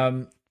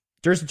know.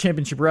 Jersey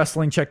Championship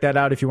Wrestling, check that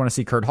out if you want to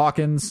see Kurt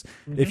Hawkins.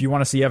 Mm-hmm. If you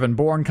want to see Evan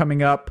Bourne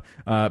coming up,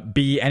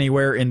 be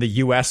anywhere in the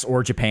U.S.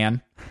 or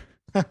Japan.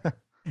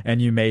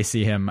 And you may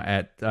see him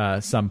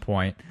at some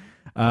point.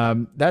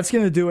 That's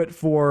going to do it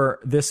for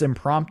this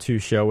impromptu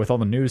show with all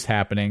the news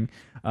happening.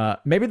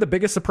 Maybe the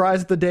biggest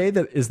surprise of the day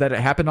is that it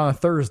happened on a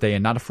Thursday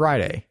and not a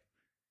Friday.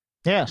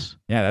 Yes.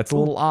 Yeah, that's a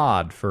little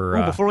odd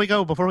for... before we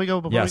go,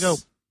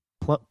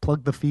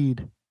 plug the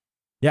feed.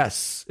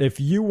 Yes, if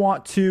you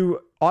want to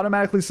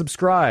automatically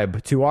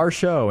subscribe to our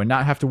show and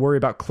not have to worry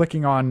about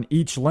clicking on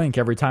each link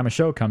every time a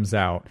show comes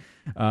out,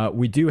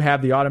 we do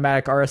have the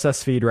automatic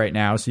RSS feed right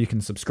now, so you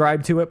can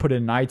subscribe to it, put it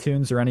in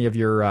iTunes or any of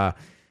your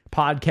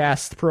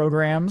podcast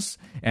programs,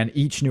 and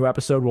each new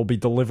episode will be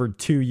delivered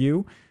to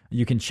you.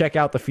 You can check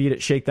out the feed at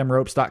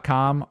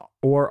shakethemropes.com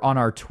or on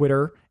our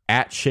Twitter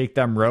at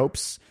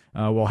shakethemropes.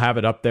 We'll have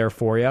it up there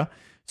for you,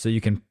 so you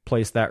can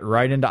place that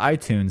right into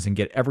iTunes and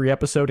get every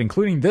episode,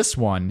 including this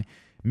one,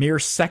 mere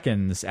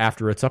seconds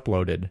after it's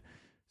uploaded.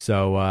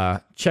 So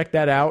check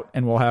that out,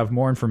 and we'll have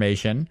more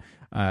information.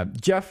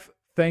 Jeff,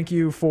 thank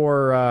you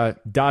for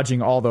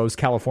dodging all those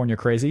California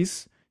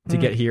crazies to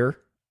get here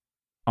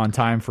on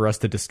time for us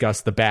to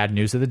discuss the bad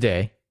news of the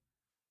day.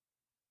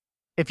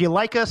 If you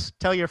like us,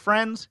 tell your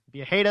friends. If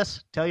you hate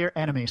us, tell your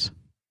enemies.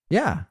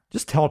 Yeah,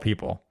 just tell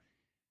people.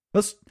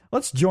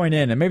 Let's join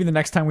in, and maybe the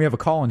next time we have a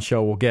call-in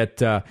show, we'll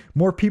get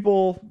more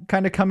people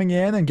kind of coming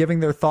in and giving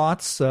their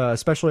thoughts,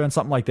 especially on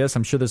something like this.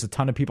 I'm sure there's a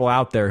ton of people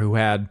out there who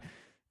had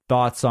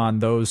thoughts on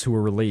those who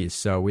were released.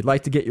 So we'd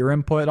like to get your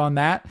input on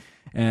that,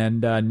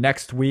 and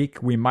next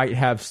week we might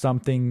have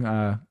something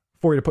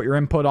for you to put your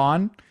input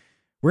on.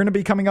 We're going to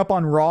be coming up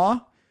on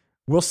Raw.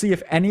 We'll see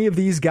if any of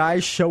these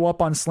guys show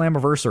up on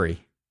Slammiversary.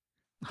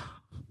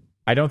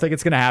 I don't think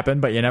it's going to happen,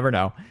 but you never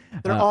know.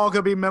 They're all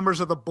going to be members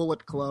of the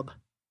Bullet Club.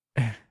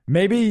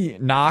 Maybe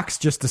Knox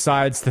just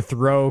decides to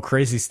throw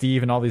Crazy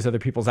Steve and all these other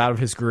peoples out of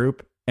his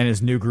group, and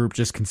his new group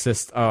just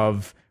consists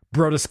of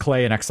Brodus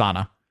Clay and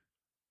Oksana.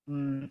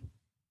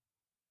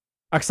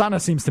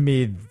 Oksana seems to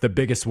me the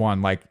biggest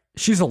one. Like,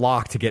 she's a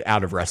lock to get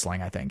out of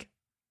wrestling, I think.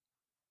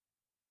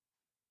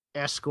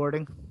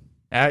 Escorting?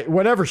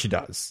 Whatever she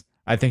does.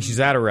 I think she's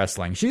out of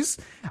wrestling.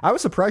 I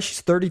was surprised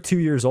she's 32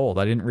 years old.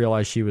 I didn't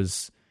realize she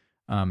was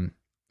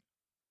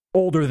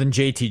older than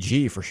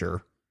JTG for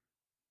sure.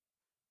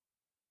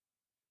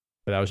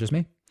 But that was just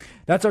me.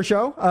 That's our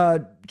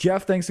show.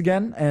 Jeff, thanks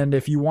again. And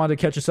if you want to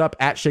catch us up,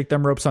 at Shake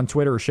Them Ropes on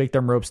Twitter or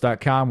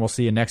shakethemropes.com. We'll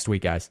see you next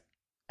week, guys.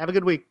 Have a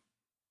good week.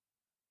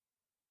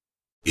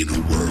 In a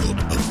world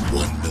of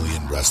 1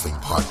 million Wrestling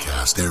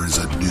Podcast, there is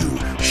a new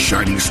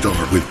shining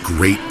star with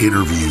great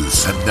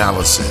interviews,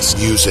 analysis,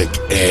 music,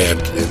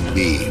 and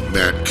me,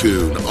 Matt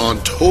Coon, on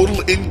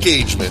total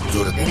engagement.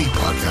 Go to any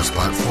podcast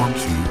platform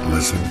to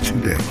listen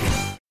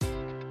today.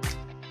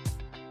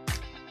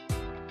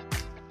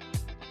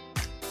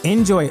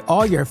 Enjoy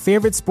all your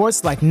favorite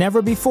sports like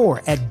never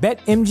before at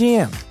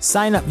BetMGM.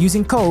 Sign up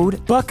using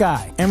code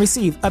Buckeye and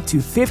receive up to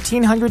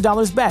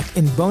 $1,500 back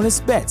in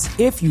bonus bets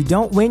if you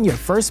don't win your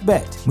first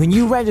bet. When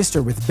you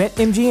register with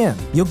BetMGM,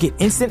 you'll get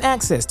instant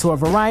access to a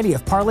variety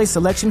of parlay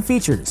selection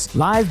features,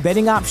 live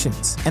betting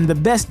options, and the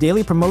best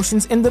daily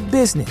promotions in the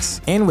business.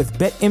 And with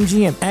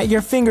BetMGM at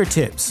your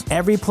fingertips,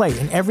 every play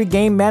and every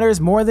game matters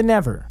more than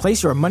ever.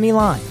 Place your money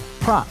line,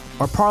 prop,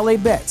 or parlay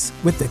bets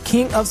with the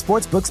king of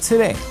sportsbooks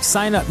today.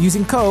 Sign up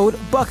using code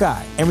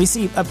Buckeye and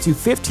receive up to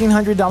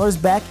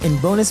 $1,500 back in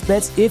bonus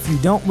bets if you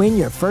don't win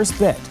your first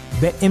bet.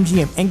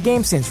 BetMGM and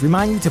GameSense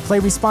remind you to play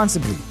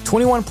responsibly.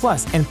 21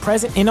 plus and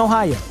present in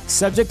Ohio,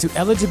 subject to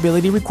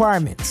eligibility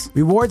requirements.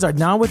 Rewards are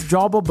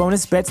non-withdrawable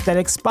bonus bets that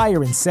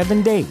expire in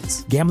 7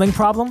 days. Gambling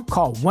problem?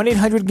 Call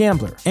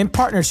 1-800-GAMBLER. In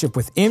partnership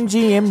with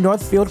MGM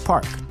Northfield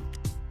Park.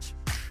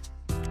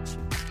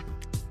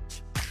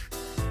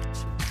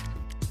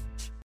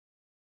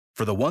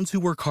 For the ones who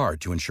work hard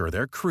to ensure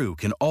their crew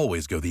can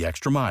always go the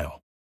extra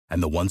mile,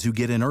 and the ones who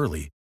get in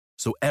early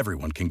so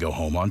everyone can go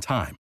home on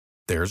time,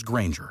 there's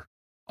Grainger,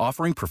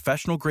 offering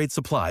professional-grade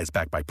supplies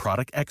backed by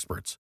product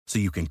experts so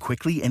you can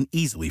quickly and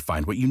easily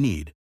find what you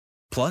need.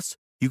 Plus,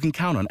 you can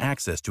count on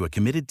access to a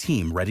committed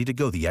team ready to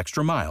go the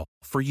extra mile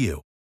for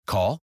you.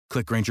 Call,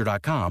 click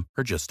Grainger.com,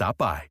 or just stop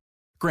by.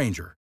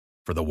 Grainger,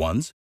 for the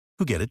ones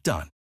who get it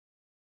done.